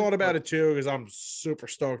Bucks. Rams, I thought about it too because I'm super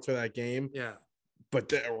stoked for that game. Yeah. But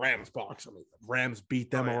the Rams Bucks, Rams beat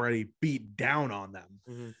them already, beat down on them.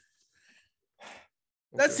 Mm-hmm.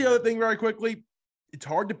 That's the other thing very quickly. It's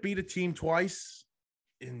hard to beat a team twice.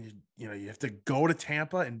 And you have to go to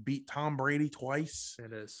Tampa and beat Tom Brady twice.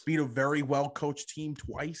 It is. Beat a very well-coached team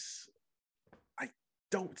twice. I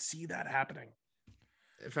don't see that happening.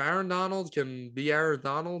 If Aaron Donald can be Aaron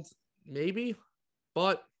Donald, maybe.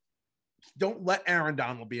 But don't let Aaron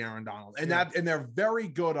Donald be Aaron Donald. And they're very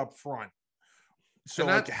good up front. So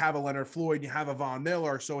like you have a Leonard Floyd, you have a Von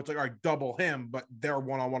Miller, so it's like, all right, double him, but they're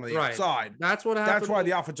one-on-one on the outside. That's what happened. That's why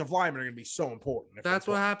the offensive linemen are going to be so important. That's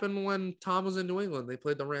what happened when Tom was in New England. They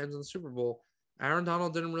played the Rams in the Super Bowl. Aaron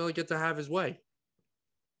Donald didn't really get to have his way.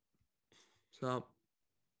 So,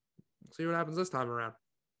 see what happens this time around.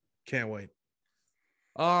 Can't wait.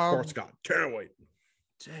 Sports God, can't wait.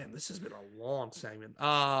 Damn, this has been a long segment.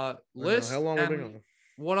 List. How long have we been on?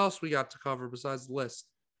 What else we got to cover besides the list?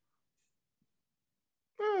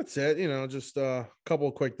 That's it. Just a couple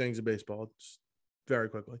of quick things of baseball, just very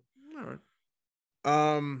quickly. All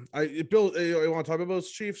right. Bill, you want to talk about those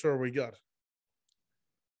Chiefs, or we got?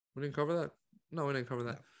 We didn't cover that. No, we didn't cover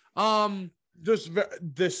that. No. Just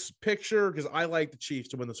this picture, because I like the Chiefs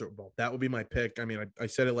to win the Super Bowl. That would be my pick. I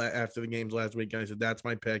said it after the games last week, and I said that's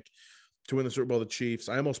my pick to win the Super Bowl. The Chiefs.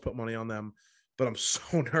 I almost put money on them, but I'm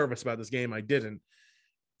so nervous about this game. I didn't.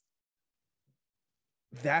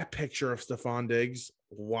 That picture of Stephon Diggs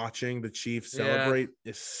watching the Chiefs celebrate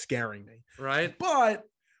is scaring me. Right. But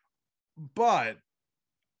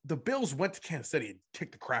the Bills went to Kansas City and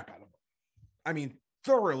kicked the crap out of them.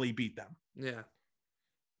 Thoroughly beat them. Yeah.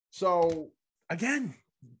 So again,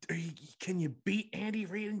 can you beat Andy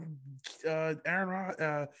Reid and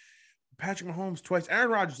Patrick Mahomes twice.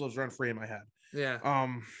 Aaron Rodgers lives rent free in my head. Yeah,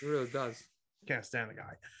 it really does. Can't stand the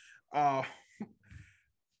guy.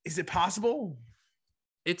 Is it possible?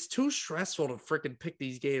 It's too stressful to freaking pick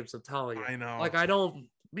these games. I'm telling you. I know. Like I don't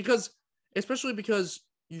especially because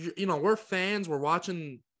we're fans. We're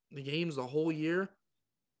watching the games the whole year,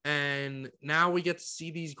 and now we get to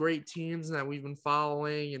see these great teams that we've been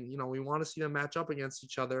following, and we want to see them match up against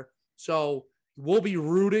each other. So we'll be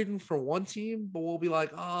rooting for one team, but we'll be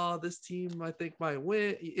like, oh, this team I think might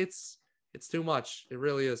win. It's too much. It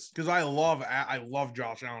really is. Because I love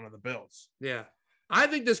Josh Allen and the Bills. Yeah. I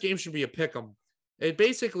think this game should be a pick 'em. It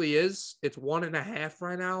basically is. It's 1.5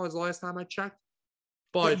 right now, is the last time I checked.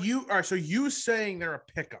 But so you saying they're a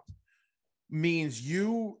pick 'em means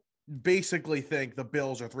you basically think the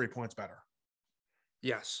Bills are 3 points better.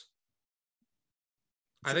 Yes.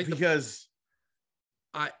 I think because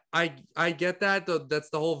I get that. That's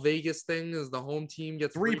the whole Vegas thing, is the home team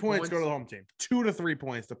gets 3 points go to the home team. 2 to 3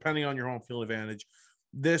 points, depending on your home field advantage.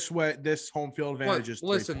 This home field advantage is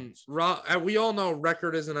 3 points. We all know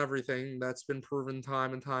record isn't everything. That's been proven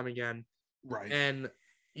time and time again. Right. And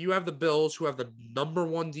you have the Bills, who have the number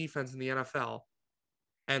 1 defense in the NFL.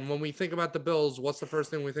 And when we think about the Bills, what's the first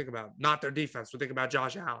thing we think about? Not their defense. We think about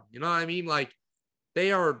Josh Allen. You know what I mean? Like,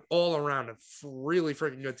 they are all around a really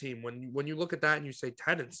freaking good team. When you look at that and you say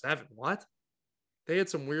 10-7, what? They had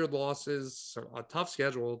some weird losses, a tough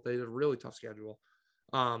schedule. They had a really tough schedule.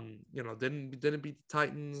 Didn't beat the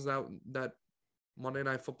Titans that Monday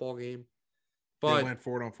Night Football game. But they went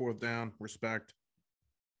for it on 4th down. Respect.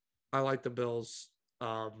 I like the Bills.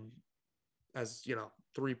 As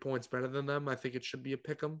 3 points better than them. I think it should be a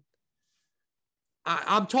pick 'em.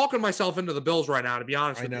 I'm talking myself into the Bills right now, to be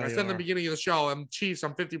honest with you. I said in the beginning of the show, I'm Chiefs.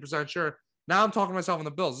 I'm 50% sure. Now I'm talking myself in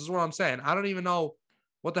the Bills. This is what I'm saying. I don't even know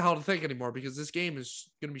what the hell to think anymore, because this game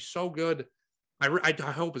is going to be so good. I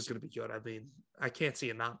hope it's going to be good. I mean, I can't see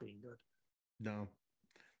it not being good. No.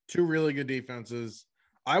 2 really good defenses.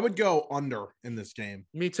 I would go under in this game.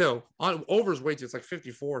 Me too. Over's way too. It's like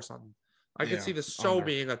 54 or something. I could see this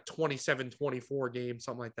being a 27-24 game,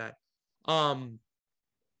 something like that.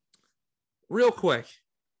 Real quick,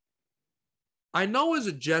 I know as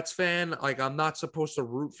a Jets fan, like, I'm not supposed to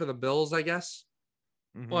root for the Bills, I guess.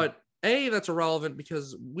 Mm-hmm. But that's irrelevant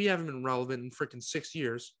because we haven't been relevant in freaking 6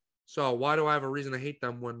 years. So why do I have a reason to hate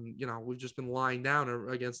them when, we've just been lying down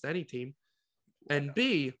against any team? And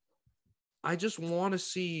B, I just want to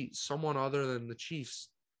see someone other than the Chiefs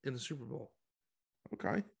in the Super Bowl.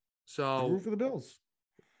 Okay. So root for the Bills.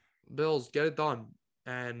 Bills, get it done.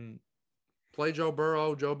 And play Joe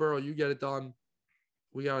Burrow. Joe Burrow, you get it done.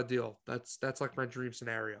 We got a deal. That's like my dream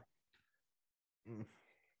scenario.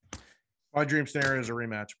 My dream scenario is a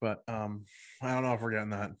rematch, but I don't know if we're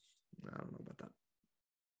getting that. I don't know about that.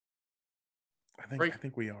 I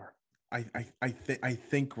think we are. I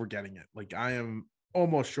think we're getting it. Like, I am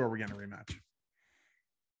almost sure we're getting a rematch.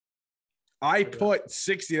 I put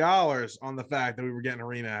 $60 on the fact that we were getting a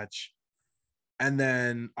rematch, and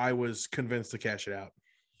then I was convinced to cash it out.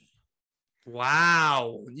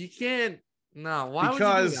 Wow. You can't. No. Why would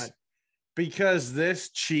you do that? Because this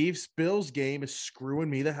Chiefs-Bills game is screwing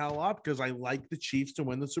me the hell up, because I like the Chiefs to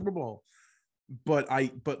win the Super Bowl. But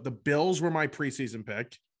the Bills were my preseason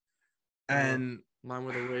pick. And mine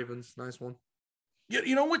were the Ravens. Nice one.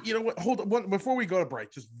 You know what? Hold on. Before we go to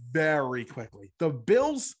break, just very quickly, the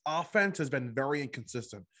Bills' offense has been very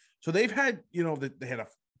inconsistent. So they've had, they had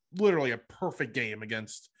literally a perfect game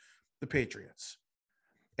against the Patriots.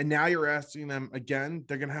 And now you're asking them again,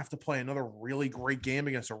 they're going to have to play another really great game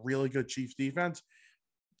against a really good Chiefs defense.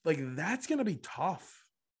 Like, that's going to be tough.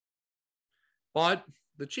 But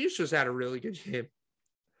the Chiefs just had a really good game.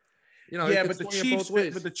 But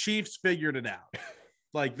the Chiefs figured it out.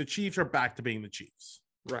 Like, the Chiefs are back to being the Chiefs.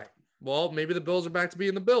 Right. Well, maybe the Bills are back to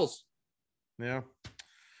being the Bills. Yeah.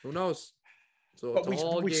 Who knows? So but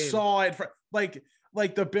we saw it for,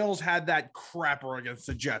 like the Bills had that crapper against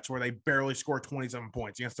the Jets where they barely scored 27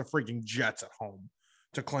 points against the freaking Jets at home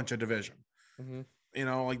to clinch a division.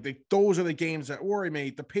 Mm-hmm. Those are the games that worry me.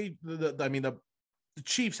 The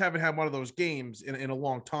Chiefs haven't had one of those games in a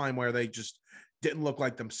long time where they just didn't look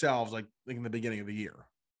like themselves, like in the beginning of the year.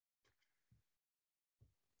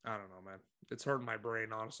 I don't know, man. It's hurting my brain,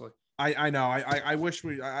 honestly. I know. I wish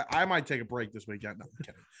I might take a break this weekend. No, I'm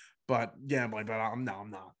kidding. But yeah, but I'm not.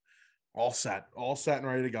 All set and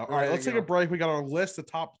ready to go. All right, let's take a break. We got our list of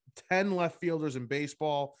top 10 left fielders in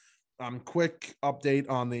baseball. Quick update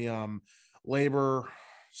on the labor,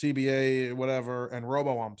 CBA, whatever, and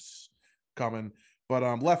robo-umps coming. But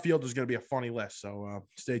left field is going to be a funny list, so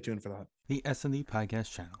stay tuned for that. The S&D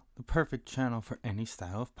Podcast channel, the the perfect channel for any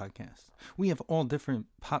style of podcast. We have all different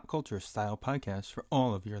pop culture style podcasts for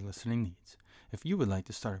all of your listening needs. If you would like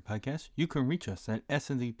to start a podcast, you can reach us at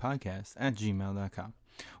sndpodcast@gmail.com.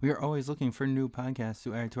 We are always looking for new podcasts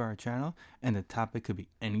to add to our channel, and the topic could be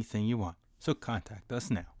anything you want. So contact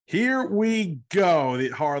us now. Here we go. The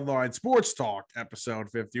Hardline Sports Talk,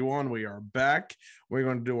 episode 51. We are back. We're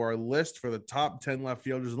going to do our list for the top 10 left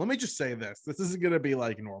fielders. Let me just say this. This isn't going to be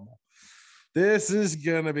like normal. This is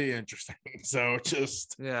going to be interesting. So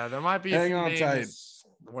just there might be hang on tight.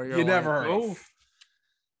 Where you never heard of.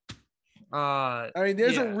 I mean,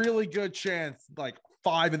 there's a really good chance like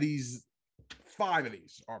five of these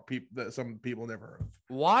are people that some people never heard of.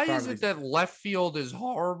 Why is it that left field is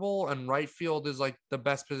horrible and right field is like the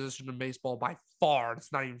best position in baseball by far?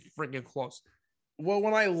 It's not even freaking close. Well,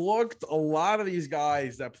 when I looked, a lot of these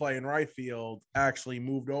guys that play in right field actually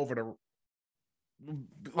moved over to.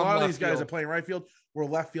 A lot of these guys that play in right field were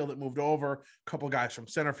left field that moved over. A couple of guys from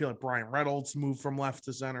center field, like Brian Reynolds, moved from left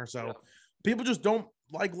to center. So people just don't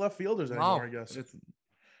like left fielders anymore, I guess.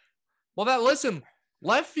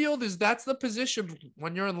 Left field that's the position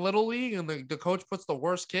when you're in Little League and the coach puts the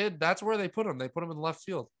worst kid. That's where they put him. They put him in left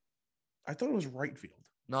field. I thought it was right field.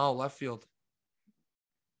 No, left field.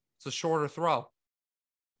 It's a shorter throw.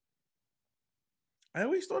 I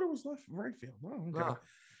always thought it was right field. Oh, okay. No.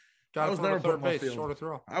 I was never putting left field. Shorter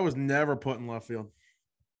throw. I was never putting left field.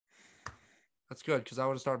 That's good because I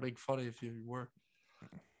would have started making fun of you if you were.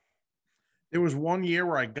 There was one year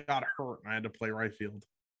where I got hurt and I had to play right field.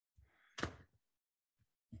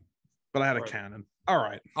 But I had a cannon. All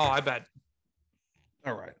right. Oh, I bet.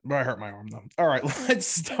 All right. But I hurt my arm, though. All right. Let's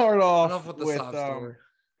start off Enough with the sob story.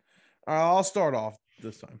 I'll start off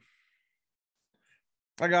this time.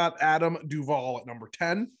 I got Adam Duvall at number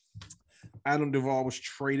 10. Adam Duvall was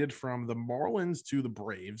traded from the Marlins to the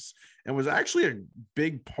Braves and was actually a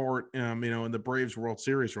big part, in the Braves World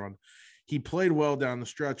Series run. He played well down the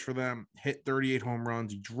stretch for them, hit 38 home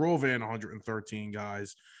runs. He drove in 113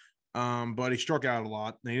 guys. But he struck out a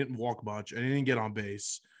lot. He didn't walk much, and he didn't get on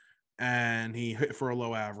base. And he hit for a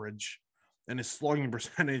low average. And his slugging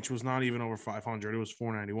percentage was not even over 500. It was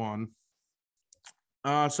 491.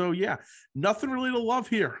 So yeah, nothing really to love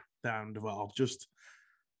here. Adam Duvall, just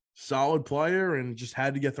solid player, and just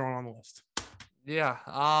had to get thrown on the list. Yeah.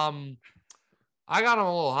 I got him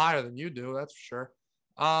a little higher than you do. That's for sure.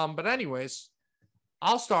 But anyways,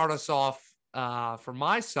 I'll start us off. From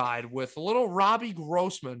my side with a little Robbie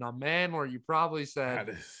Grossman, a man where you probably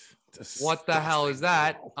said, what the hell is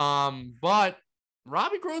that? But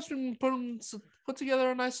Robbie Grossman put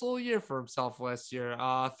together a nice little year for himself last year.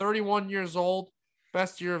 31 years old,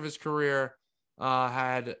 best year of his career.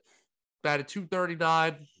 Had batted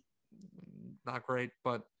 .239, not great,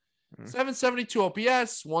 but 772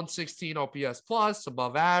 OPS, 116 OPS plus,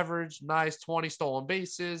 above average, nice 20 stolen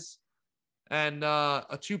bases. And a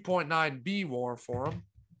 2.9 B WAR for him.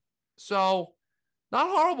 So, not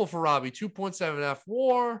horrible for Robbie. 2.7 F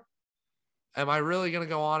WAR. Am I really going to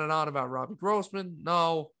go on and on about Robbie Grossman?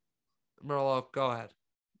 No. Merlo, go ahead.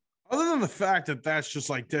 Other than the fact that that's just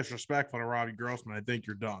like disrespectful to Robbie Grossman, I think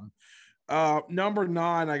you're done. Number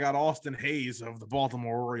 9, I got Austin Hayes of the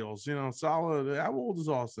Baltimore Orioles. Solid. How old is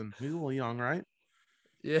Austin? He's a little young, right?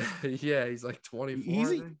 Yeah, he's like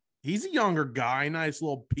 24. He's a younger guy. Nice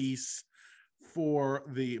little piece for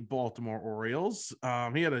the Baltimore Orioles.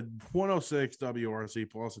 He had a 106 WRC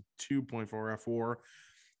plus a 2.4 F4.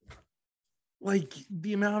 Like,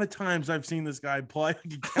 the amount of times I've seen this guy play, I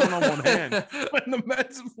can count on one hand when the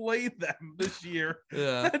Mets played them this year.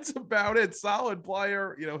 Yeah. That's about it. Solid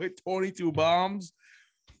player, hit 22 bombs.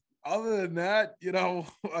 Other than that,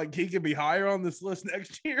 like, he could be higher on this list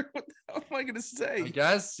next year. What the hell am I going to say? I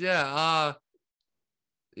guess, yeah.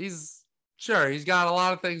 He's got a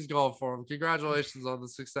lot of things going for him. Congratulations on the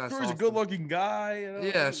success. Sure, he's a good-looking guy.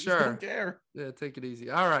 Yeah, sure. Don't care. Yeah, take it easy.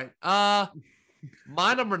 All right.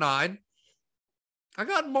 My number 9. I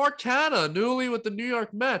got Mark Canha, newly with the New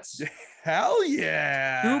York Mets. Hell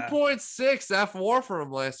yeah. 2.6 F WAR for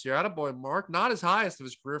him last year. Attaboy, Mark. Not his highest of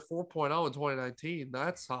his career, 4.0 in 2019.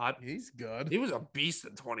 That's hot. He's good. He was a beast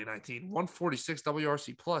in 2019. 146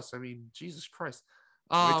 WRC plus. I mean, Jesus Christ.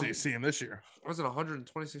 Wait till you see him this year. I was in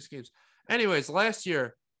 126 games. Anyways, last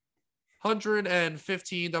year,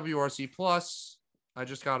 115 WRC plus. I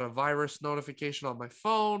just got a virus notification on my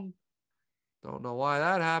phone. Don't know why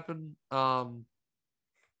that happened.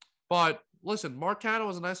 But listen, Mark Canha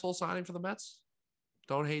was a nice little signing for the Mets.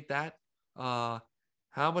 Don't hate that. How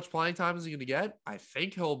much playing time is he going to get? I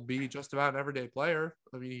think he'll be just about an everyday player.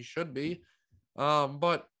 I mean, he should be.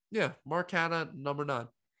 But yeah, Mark Canha, number 9.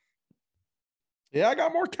 Yeah, I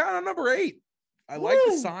got Mark Canha number 8. I like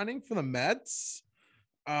the signing for the Mets.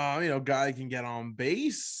 Guy can get on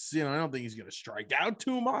base. I don't think he's going to strike out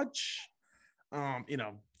too much.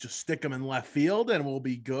 Just stick him in left field and we'll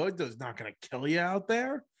be good. It's not going to kill you out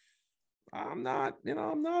there. I'm not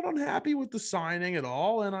unhappy with the signing at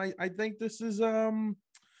all. And I think this is a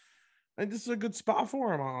good spot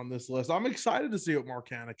for him on this list. I'm excited to see what Mark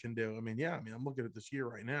Canha can do. I'm looking at this year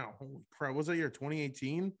right now. Holy crap. Was that year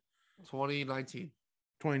 2018? 2019.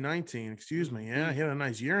 2019, excuse me. Yeah, he had a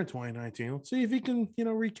nice year in 2019. Let's see if he can,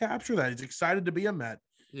 recapture that. He's excited to be a Met.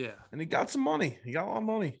 Yeah. And he got some money. He got a lot of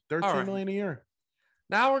money. $13 million a year.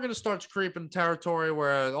 Now we're going to start creeping territory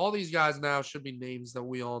where all these guys now should be names that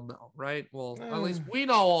we all know, right? Well, at least we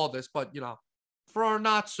know all this, but, for our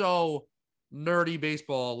not so nerdy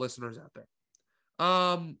baseball listeners out there.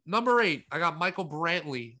 Number 8, I got Michael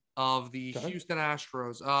Brantley of the Houston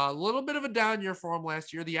Astros. A little bit of a down year for him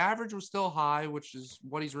last year. The average was still high, which is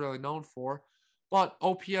what he's really known for, but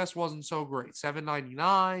OPS wasn't so great.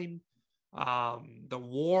 799. The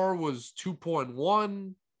WAR was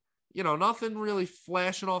 2.1. Nothing really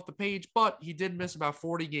flashing off the page, but he did miss about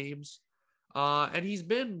 40 games. And he's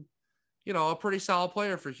been, a pretty solid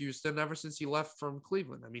player for Houston ever since he left from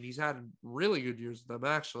Cleveland. He's had really good years with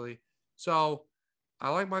them, actually. So I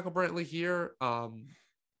like Michael Brantley here.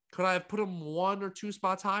 Could I have put him 1 or 2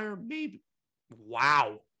 spots higher? Maybe.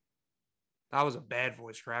 Wow. That was a bad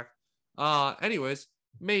voice crack. Anyways,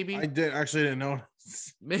 maybe. I didn't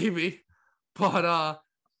notice. Maybe. But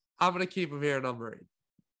I'm going to keep him here at number 8.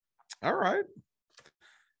 All right.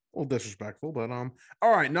 A little disrespectful, but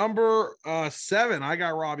all right. Number 7, I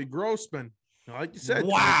got Robbie Grossman. Like you said,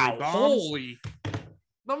 wow. Holy.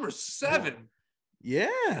 Number 7.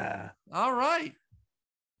 Yeah. All right.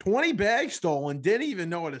 20 bags stolen. Didn't even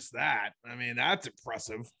notice that. That's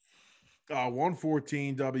impressive.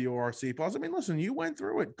 114 WRC plus. Listen, you went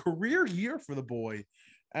through it. Career year for the boy.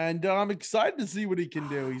 And I'm excited to see what he can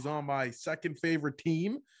do. He's on my second favorite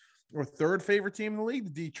team or third favorite team in the league,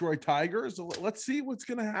 the Detroit Tigers. So let's see what's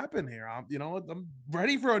going to happen here. I'm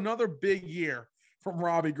ready for another big year from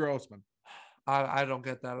Robbie Grossman. I don't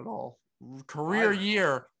get that at all. Career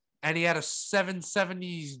year. And he had a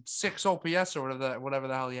 776 OPS or whatever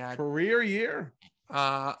the hell he had. Career year.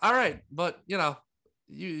 All right. But, you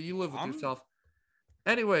live with yourself.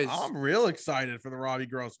 Anyways. I'm real excited for the Robbie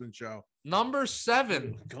Grossman show. Number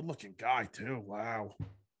 7. Good looking guy, too. Wow.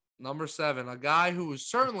 Number 7. A guy who is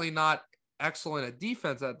certainly not excellent at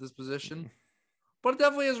defense at this position, but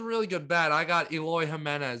definitely has a really good bat. I got Eloy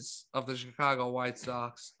Jimenez of the Chicago White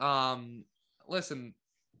Sox. Listen.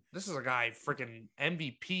 This is a guy freaking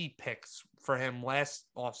MVP picks for him last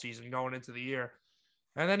offseason going into the year.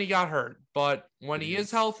 And then he got hurt. But when he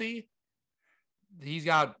is healthy, he's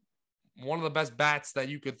got one of the best bats that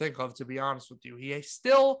you could think of, to be honest with you. He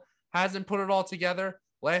still hasn't put it all together.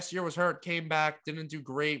 Last year was hurt, came back, didn't do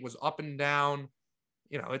great, was up and down.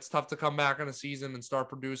 It's tough to come back in a season and start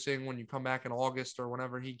producing when you come back in August or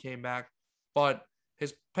whenever he came back. But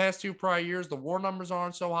his past 2 prior years, the WAR numbers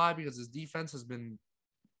aren't so high because his defense has been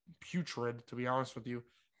putrid, to be honest with you,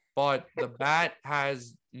 but the bat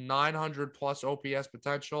has 900 plus OPS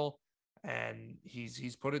potential, and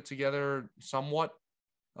he's put it together somewhat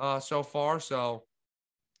so far. So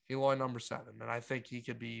Eloy number 7, and I think he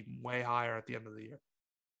could be way higher at the end of the year.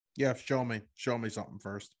 Yeah, show me something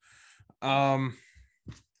first. He's on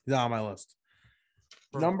my list.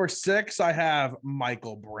 Number 6, I have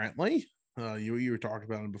Michael Brantley. You were talking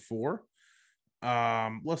about him before.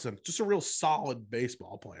 Listen, just a real solid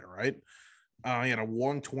baseball player, right? He had a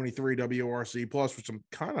 123 WRC plus, which I'm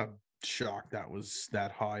kind of shocked that was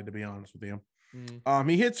that high, to be honest with you.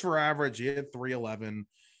 He hits for average. He hit 311.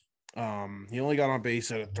 He only got on base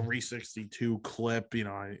at a 362 clip.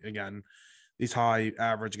 Again, these high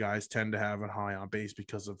average guys tend to have a high on base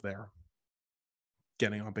because of their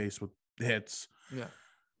getting on base with hits. Yeah.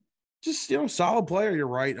 Just, solid player. You're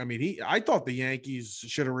right. I thought the Yankees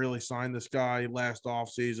should have really signed this guy last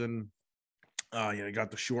offseason. He got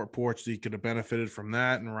the short porch, so he could have benefited from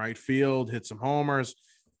that in right field, hit some homers.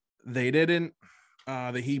 They didn't.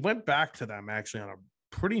 He went back to them actually on a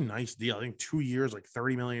pretty nice deal. I think 2 years, like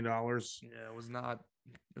 $30 million. Yeah, it was not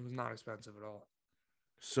expensive at all.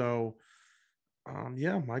 So,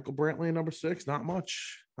 Michael Brantley, number 6, not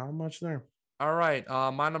much there. All right.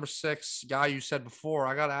 My number 6 guy you said before,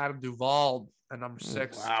 I got Adam Duvall at number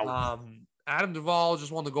 6. Wow. Adam Duvall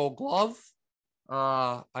just won the Gold Glove.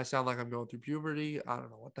 I sound like I'm going through puberty. I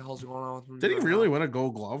don't know what the hell's going on with me. Did he really win a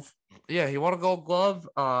Gold Glove? Yeah, he won a Gold Glove.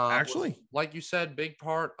 Actually, like you said, big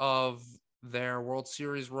part of their World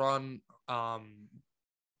Series run. All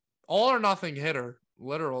or nothing hitter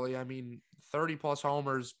literally. I mean, 30 plus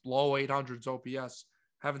homers, low 800s OPS.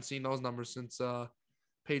 Haven't seen those numbers since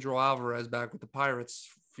Pedro Alvarez back with the Pirates.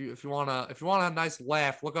 If you wanna have a nice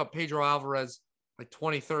laugh, look up Pedro Alvarez like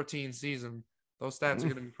 2013 season. Those stats are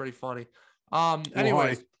gonna be pretty funny.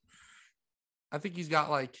 Anyways, I think he's got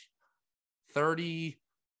like 30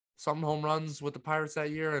 something home runs with the Pirates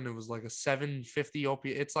that year, and it was like a 750 OP.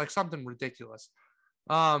 It's like something ridiculous.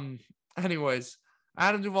 Anyways,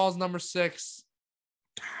 Adam Duvall's number 6.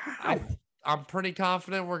 I'm pretty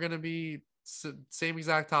confident we're gonna be same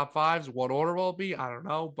exact top 5s. What order will it be? I don't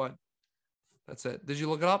know, but that's it. Did you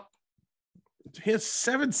look it up? He has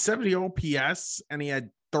 770 OPS and he had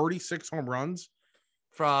 36 home runs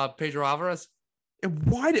For Pedro Alvarez. And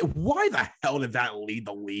why the hell did that lead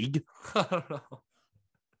the league? I don't know.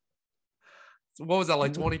 So what was that,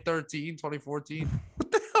 like 2013, 2014?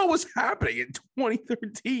 What the hell was happening in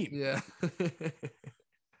 2013? Yeah.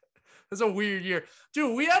 It's a weird year.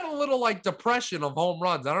 Dude, we had a little like depression of home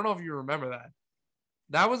runs. I don't know if you remember that.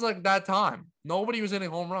 That was like that time. Nobody was hitting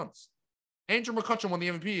home runs. Andrew McCutchen won the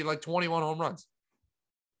MVP, like 21 home runs.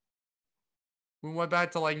 We went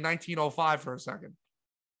back to like 1905 for a second.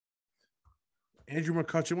 Andrew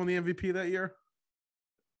McCutchen won the MVP that year?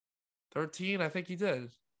 13, I think he did.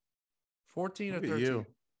 14 Look or at 13. you.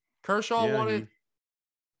 Kershaw won it.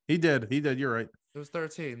 He did. You're right. It was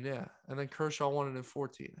 13, yeah. And then Kershaw won it in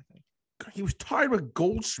 14, I think. He was tied with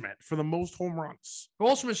Goldschmidt for the most home runs.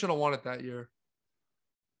 Goldschmidt should have won it that year.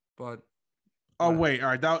 But wait,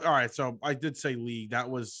 all right. So I did say league. It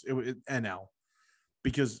was NL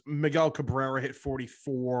because Miguel Cabrera hit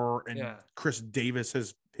 44 and Chris Davis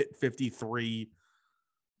has hit 53.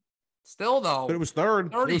 Still though, but it was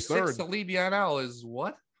third. 36 to lead the NL is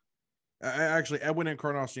what? Actually, Edwin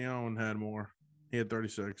Encarnacion had more. He had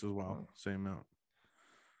 36 as well. Same amount.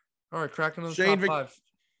 All right, cracking the top 5.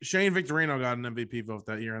 Shane Victorino got an MVP vote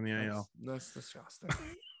that year in the AL. That's disgusting.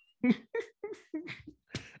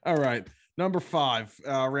 All right. Number 5,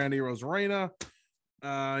 Randy Arozarena.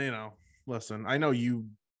 Listen, I know you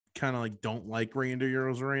kind of like don't like Randy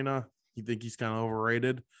Arozarena. You think he's kind of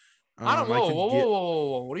overrated. I don't know.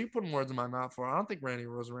 Whoa. What are you putting words in my mouth for? I don't think Randy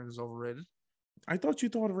Arozarena is overrated. I thought you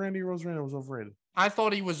thought Randy Arozarena was overrated. I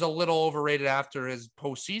thought he was a little overrated after his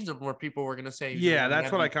postseason where people were going to say,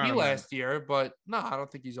 that's what I kind of last year. But no, I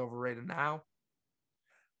don't think he's overrated now.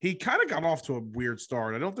 He kind of got off to a weird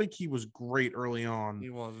start. I don't think he was great early on. He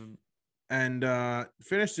wasn't. And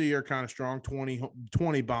finished the year kind of strong,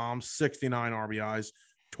 20 bombs, 69 RBIs,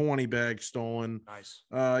 20 bags stolen. Nice.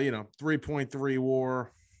 3.3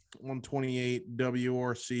 WAR, 128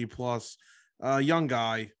 WRC plus. Young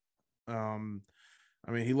guy.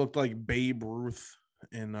 He looked like Babe Ruth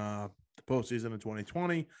in the postseason of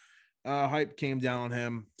 2020. Hype came down on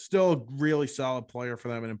him. Still a really solid player for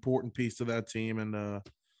them, an important piece to that team. And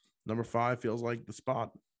number 5 feels like the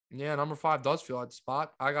spot. Yeah, number 5 does feel like the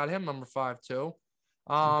spot. I got him number 5 too.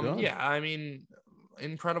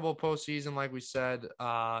 Incredible postseason, like we said.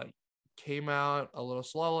 Came out a little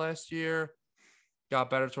slow last year. Got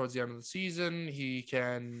better towards the end of the season.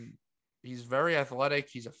 He's very athletic.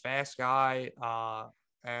 He's a fast guy.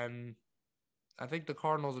 And I think the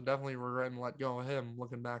Cardinals are definitely regretting let go of him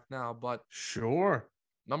looking back now. But sure.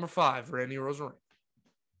 Number 5, Randy Arozarena.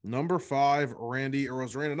 Number 5, Randy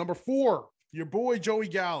Arozarena. Number 4, your boy Joey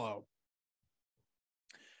Gallo.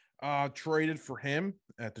 Traded for him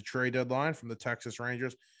at the trade deadline from the Texas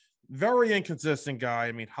Rangers. Very inconsistent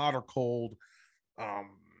guy. Hot or cold.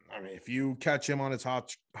 If you catch him on his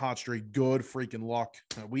hot streak, good freaking luck.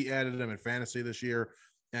 We added him in fantasy this year,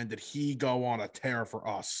 and did he go on a tear for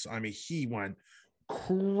us? He went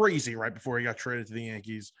crazy right before he got traded to the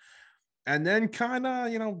Yankees, and then kind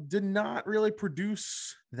of, did not really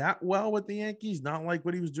produce that well with the Yankees. Not like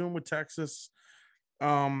what he was doing with Texas.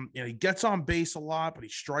 He gets on base a lot, but he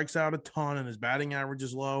strikes out a ton, and his batting average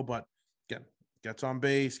is low. But again, gets on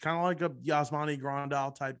base, kind of like a Yasmani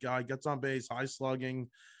Grandal type guy. Gets on base, high slugging.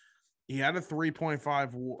 He had a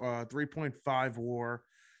 3.5 WAR.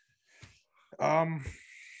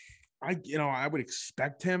 I would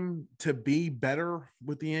expect him to be better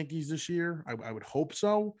with the Yankees this year. I would hope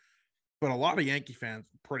so, but a lot of Yankee fans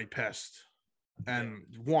are pretty pissed and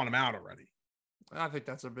want him out already. I think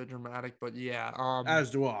that's a bit dramatic, but yeah.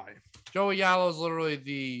 As do I. Joey Gallo is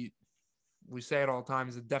literally we say it all the time,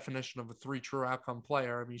 is the definition of a 3 true outcome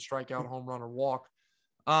player. Strikeout, home run, or walk.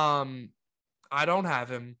 I don't have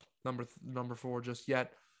him number 4 just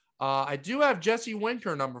yet. I do have Jesse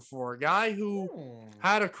Winker number 4, a guy who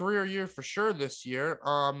had a career year for sure this year.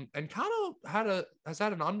 And kind of has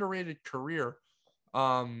had an underrated career.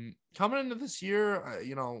 Coming into this year,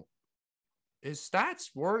 his stats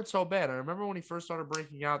weren't so bad. I remember when he first started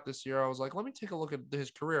breaking out this year, I was like, let me take a look at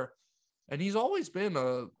his career. And he's always been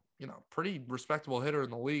a, pretty respectable hitter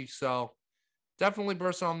in the league. So definitely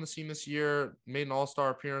burst on the scene this year, made an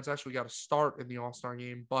all-star appearance, actually got a start in the all-star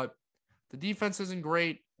game, but the defense isn't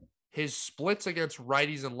great. His splits against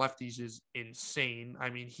righties and lefties is insane.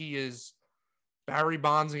 I mean, he is Barry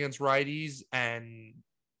Bonds against righties and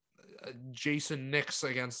Jason Nix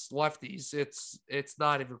against lefties. It's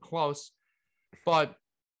not even close. But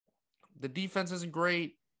the defense isn't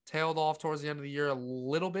great. Tailed off towards the end of the year a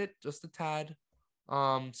little bit, just a tad.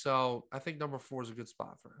 So I think number 4 is a good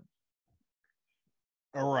spot for him.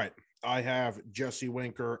 All right. I have Jesse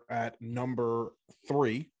Winker at number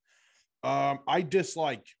 3. I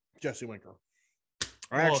dislike Jesse Winker.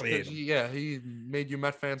 I actually hate him. He made you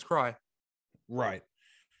Met fans cry. Right.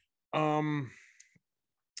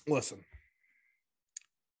 Listen.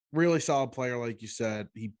 Really solid player, like you said.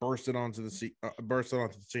 He bursted onto the scene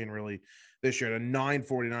really this year at a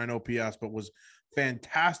 949 OPS, but was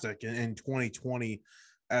fantastic in 2020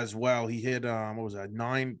 as well. He hit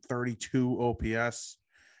 932 OPS,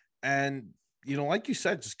 and like you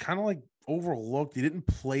said, just kind of like overlooked. He didn't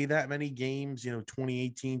play that many games,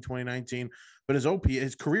 2018, 2019, but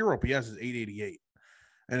his career OPS is 888,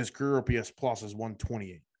 and his career OPS plus is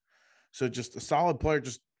 128. So just a solid player.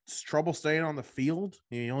 Just trouble staying on the field.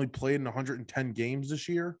 He only played in 110 games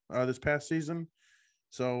this past season.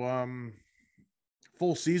 So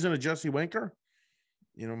full season of Jesse Winker,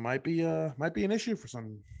 might be an issue for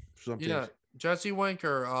some teams. Yeah, Jesse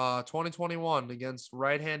Winker, 2021 against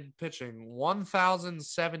right-handed pitching,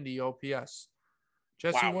 1,070 OPS.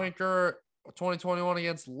 Jesse Winker, 2021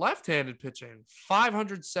 against left-handed pitching,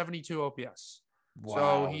 572 OPS. Wow.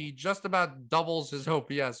 So he just about doubles his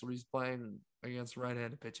OPS when he's playing against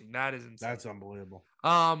right-handed pitching. That is insane. That's unbelievable.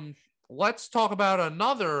 Let's talk about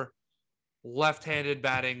another left-handed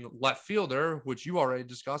batting left fielder, which you already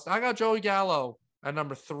discussed. I got Joey Gallo at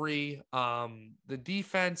number 3. The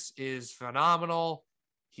defense is phenomenal.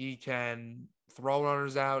 He can throw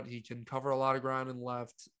runners out. He can cover a lot of ground in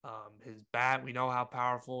left. His bat, we know how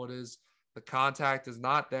powerful it is. The contact is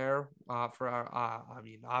not there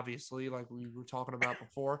obviously, like we were talking about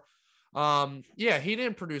before. He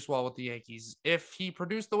didn't produce well with the Yankees. If he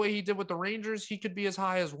produced the way he did with the Rangers, he could be as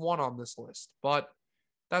high as 1 on this list, but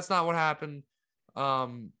that's not what happened.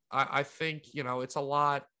 I think, it's a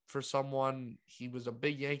lot for someone. He was a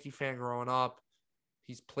big Yankee fan growing up.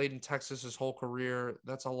 He's played in Texas his whole career.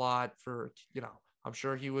 That's a lot for, I'm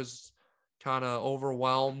sure he was kind of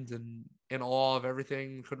overwhelmed and in awe of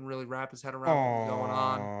everything. Couldn't really wrap his head around what was going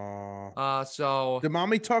on. So did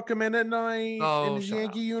mommy tuck him in at night in his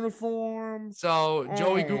Yankee uniform? So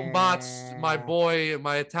Joey Gumbatz, my boy,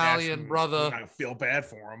 my Italian brother. I feel bad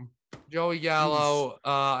for him. Joey Gallo,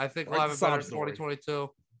 I think we'll have a better 2022.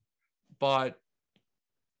 But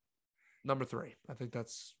number 3, I think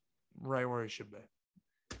that's right where he should be.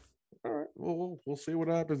 All right, well, we'll see what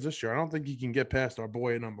happens this year. I don't think he can get past our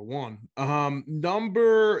boy at number 1.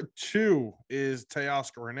 Number 2 is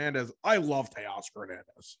Teoscar Hernandez. I love Teoscar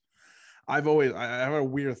Hernandez. I have a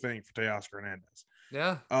weird thing for Teoscar Hernandez.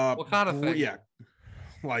 Yeah. What kind of thing? Yeah,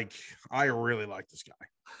 like I really like this guy.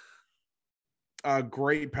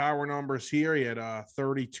 Great power numbers here. He had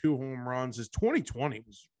 32 home runs. His 2020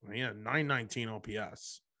 was 919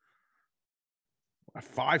 OPS. A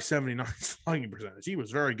 579 slugging percentage. He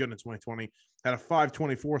was very good in 2020. Had a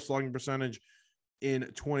 524 slugging percentage in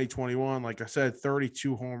 2021. Like I said,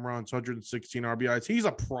 32 home runs, 116 RBIs. He's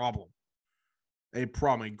a problem. A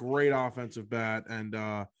great offensive bat, and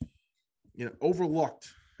overlooked.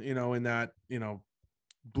 In that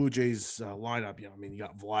Blue Jays lineup. You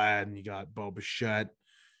got Vlad and you got Bo Bichette.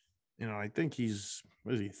 I think he's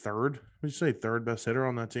third? Would you say third best hitter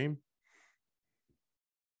on that team?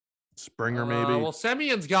 Springer, maybe. Well,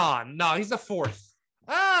 Semion's gone. No, he's the 4th.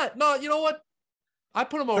 No, you know what? I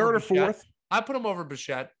put him over 3rd or Bichette. 4th. I put him over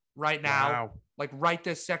Bichette right now. Wow. Like right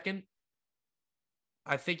this second.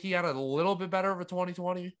 I think he had a little bit better of a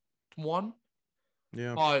 2021.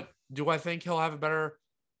 Yeah. But do I think he'll have a better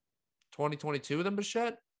 2022 than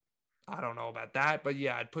Bichette? I don't know about that. But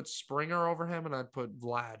yeah, I'd put Springer over him, and I'd put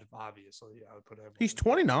Vlad, obviously. I would put him. He's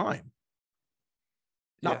 29.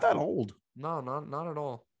 Not that old. No, not at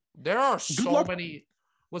all. There are so many.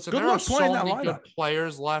 Listen, there are so many good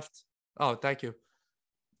players left. Oh, thank you.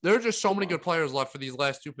 There are just so many good players left for these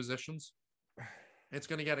last 2 positions. It's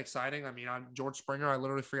going to get exciting. I mean, I'm George Springer. I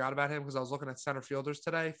literally forgot about him because I was looking at center fielders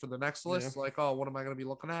today for the next list. Yeah. Like, oh, what am I going to be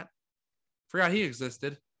looking at? Forgot he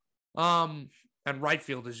existed. And right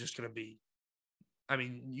field is just going to be. I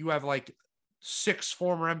mean, you have like 6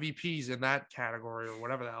 former MVPs in that category or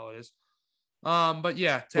whatever the hell it is. But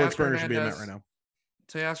yeah, George Teoscar Springer should be a Met Hernandez. right now.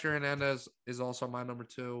 Teoscar Hernandez is also my number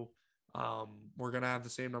 2. We're gonna have the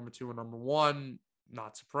same number 2 and number 1.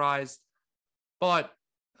 Not surprised, but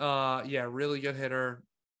yeah, really good hitter.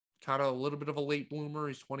 Kind of a little bit of a late bloomer.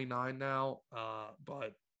 He's 29 now.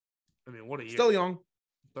 But I mean, what a year. Still young.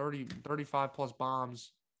 35 plus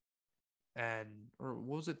bombs. And or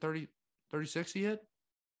what was it? 36 he hit?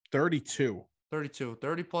 32.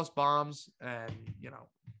 30 plus bombs, and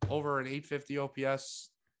over an 850 OPS.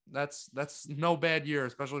 That's no bad year,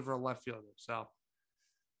 especially for a left fielder. So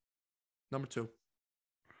number 2.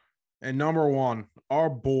 And number 1, our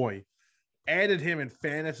boy, added him in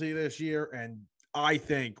fantasy this year, and I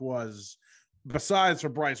think was, besides for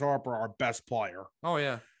Bryce Harper, our best player. Oh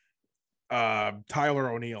yeah. Tyler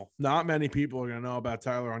O'Neill. Not many people are going to know about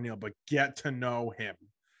Tyler O'Neill, but get to know him.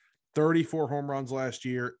 34 home runs last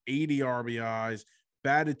year, 80 RBIs,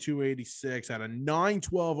 batted 286, had a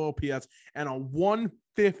 912 OPS and a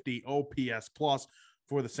 150 OPS plus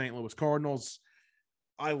for the St. Louis Cardinals.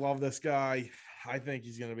 I love this guy. I think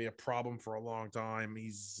he's going to be a problem for a long time.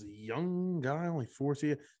 He's a young guy, only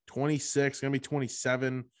 26, going to be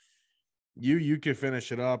 27. You could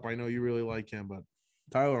finish it up. I know you really like him, but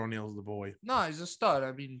Tyler O'Neill's the boy. No, he's a stud.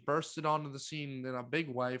 I mean, bursted onto the scene in a big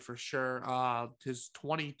way for sure. His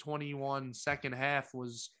 2021 second half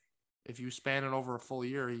was, if you span it over a full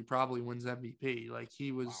year, he probably wins MVP. Like,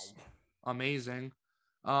 he was amazing.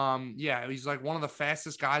 Yeah, he's like one of the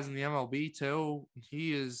fastest guys in the MLB too.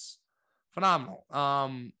 He is phenomenal.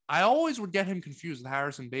 I always would get him confused with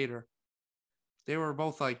Harrison Bader. They were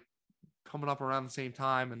both like coming up around the same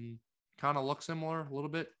time and kind of look similar a little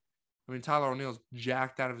bit. I mean, Tyler O'Neill's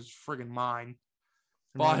jacked out of his friggin' mind.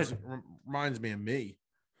 Reminds me of me.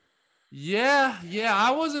 Yeah,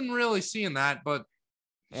 I wasn't really seeing that, but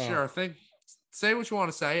sure. Say what you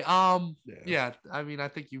want to say. Yeah, I mean, I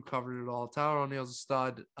think you covered it all. Tyler O'Neill's a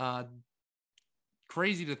stud.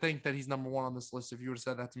 Crazy to think that he's number 1 on this list. If you would have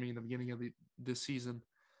said that to me in the beginning of this season.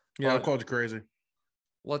 Yeah, I called you crazy.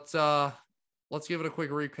 Let's give it a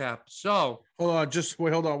quick recap. So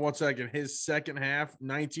hold on 1 second. His second half,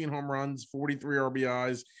 19 home runs, 43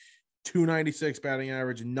 RBIs, 296 batting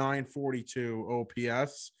average, 942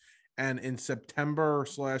 OPS. And in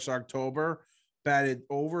September/October, batted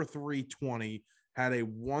over 320, had a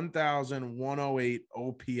 1,108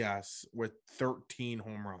 OPS with 13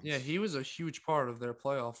 home runs. Yeah, he was a huge part of their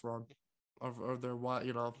playoff run, of their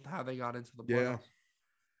how they got into the playoffs.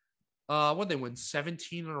 Yeah. What they win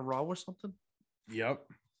 17 in a row or something? Yep.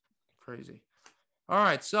 Crazy. All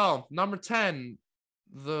right, so number 10,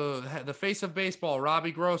 the face of baseball,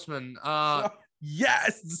 Robbie Grossman.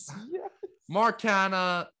 Yes. Mark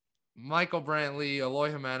Canha, Michael Brantley,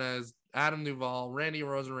 Eloy Jimenez, Adam Duvall, Randy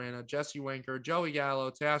Arozarena, Jesse Winker, Joey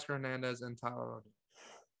Gallo, Teoscar Hernandez, and Tyler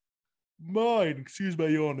O'Neill. Excuse my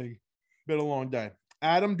yawning. Been a long day.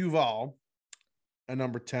 Adam Duvall at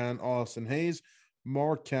number 10, Austin Hayes,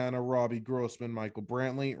 Mark Canha, Robbie Grossman, Michael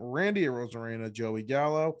Brantley, Randy Arozarena, Joey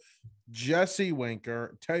Gallo, Jesse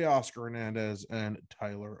Winker, Teoscar Hernandez, and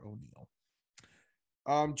Tyler O'Neill.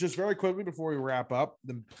 Just very quickly before we wrap up,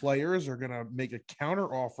 the players are going to make a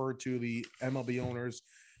counter offer to the MLB owners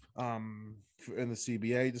in the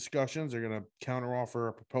CBA discussions. They're going to counter offer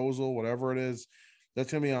a proposal, whatever it is.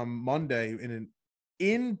 That's going to be on Monday in an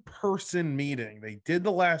in-person meeting. They did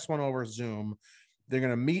the last one over Zoom. They're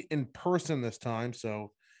going to meet in person this time.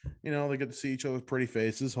 So, they get to see each other's pretty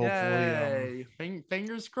faces. Hopefully,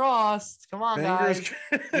 fingers crossed. Come on, guys.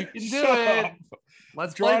 You can do it.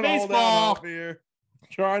 Let's play baseball here.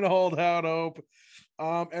 Trying to hold out hope.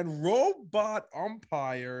 And robot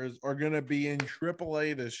umpires are going to be in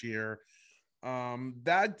AAA this year.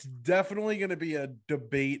 That's definitely going to be a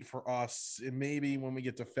debate for us, and maybe when we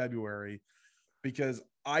get to February, because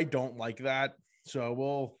I don't like that. So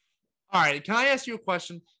we'll. All right. Can I ask you a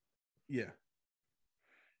question? Yeah.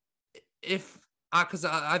 Because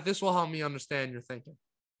this will help me understand your thinking.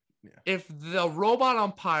 Yeah. If the robot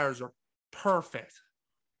umpires are perfect,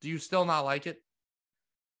 do you still not like it?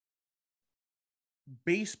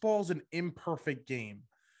 Baseball's an imperfect game.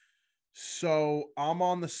 So I'm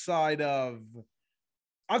on the side of,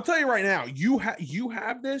 I'll tell you right now, you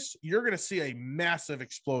have this, you're going to see a massive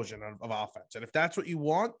explosion of offense. And if that's what you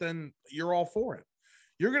want, then you're all for it.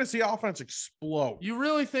 You're going to see offense explode. You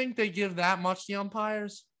really think they give that much to the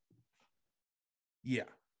umpires? Yeah.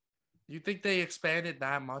 You think they expand it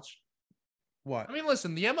that much? What? I mean,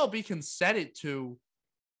 listen, the MLB can set it to,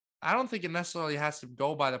 I don't think it necessarily has to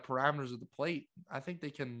go by the parameters of the plate. I think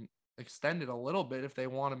they can extend it a little bit if they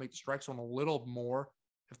want to make the strike zone a little more.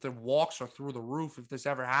 If the walks are through the roof, if this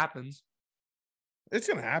ever happens. It's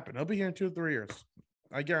going to happen. It'll be here in 2 or 3 years.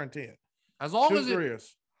 I guarantee it. As long 2 as to 3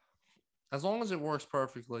 years. as long as it works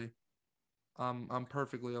perfectly, I'm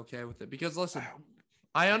perfectly okay with it. Because listen,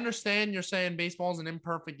 I understand you're saying baseball is an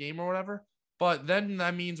imperfect game or whatever, but then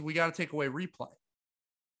that means we got to take away replay.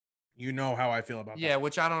 You know how I feel about that. Yeah,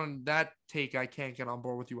 which I can't get on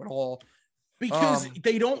board with you at all. Because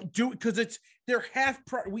they don't do it because they're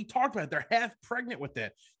we talked about it, they're half pregnant with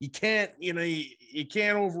it. You can't, you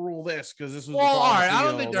can't overrule this because this was all right. I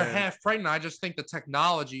don't think they're half pregnant. I just think the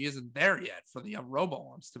technology isn't there yet for the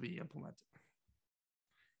robo-umps to be implemented.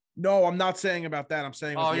 No, I'm not saying about that. I'm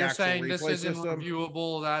saying you're saying this isn't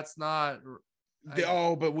reviewable. That's not.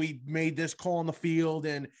 But we made this call on the field,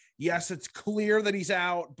 and yes, it's clear that he's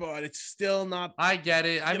out, but it's still not. I get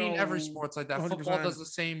it. I mean, every sport's like that. 100%. Football does the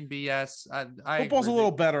same BS. Football's a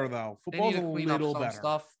little better though. Football's a little better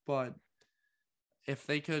stuff, but if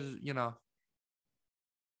they could,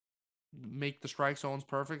 make the strike zones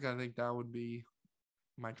perfect, I think that would be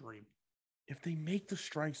my dream. If they make the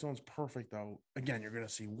strike zones perfect, though, again, you're going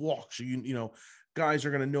to see walks. Guys are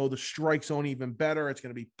going to know the strike zone even better. It's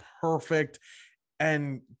going to be perfect.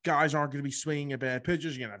 And guys aren't going to be swinging at bad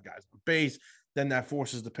pitches. You're going to have guys on base. Then that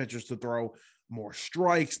forces the pitchers to throw more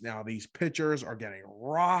strikes. Now these pitchers are getting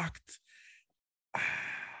rocked.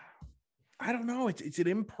 I don't know. It's an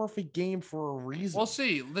imperfect game for a reason. We'll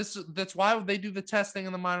see. That's why they do the testing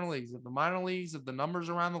in the minor leagues. If the numbers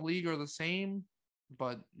around the league are the same,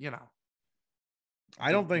 but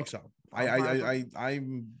I don't think so.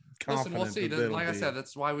 I'm confident. Listen, we'll see. Like I said,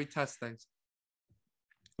 that's why we test things.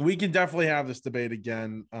 We can definitely have this debate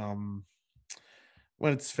again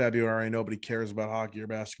when it's February. Nobody cares about hockey or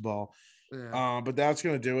basketball. Yeah. But that's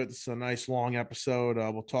going to do it. It's a nice long episode.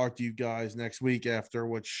 We'll talk to you guys next week after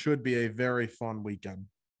what should be a very fun weekend.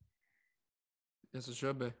 Yes, it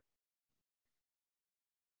should be.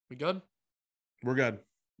 We good? We're good.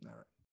 All right.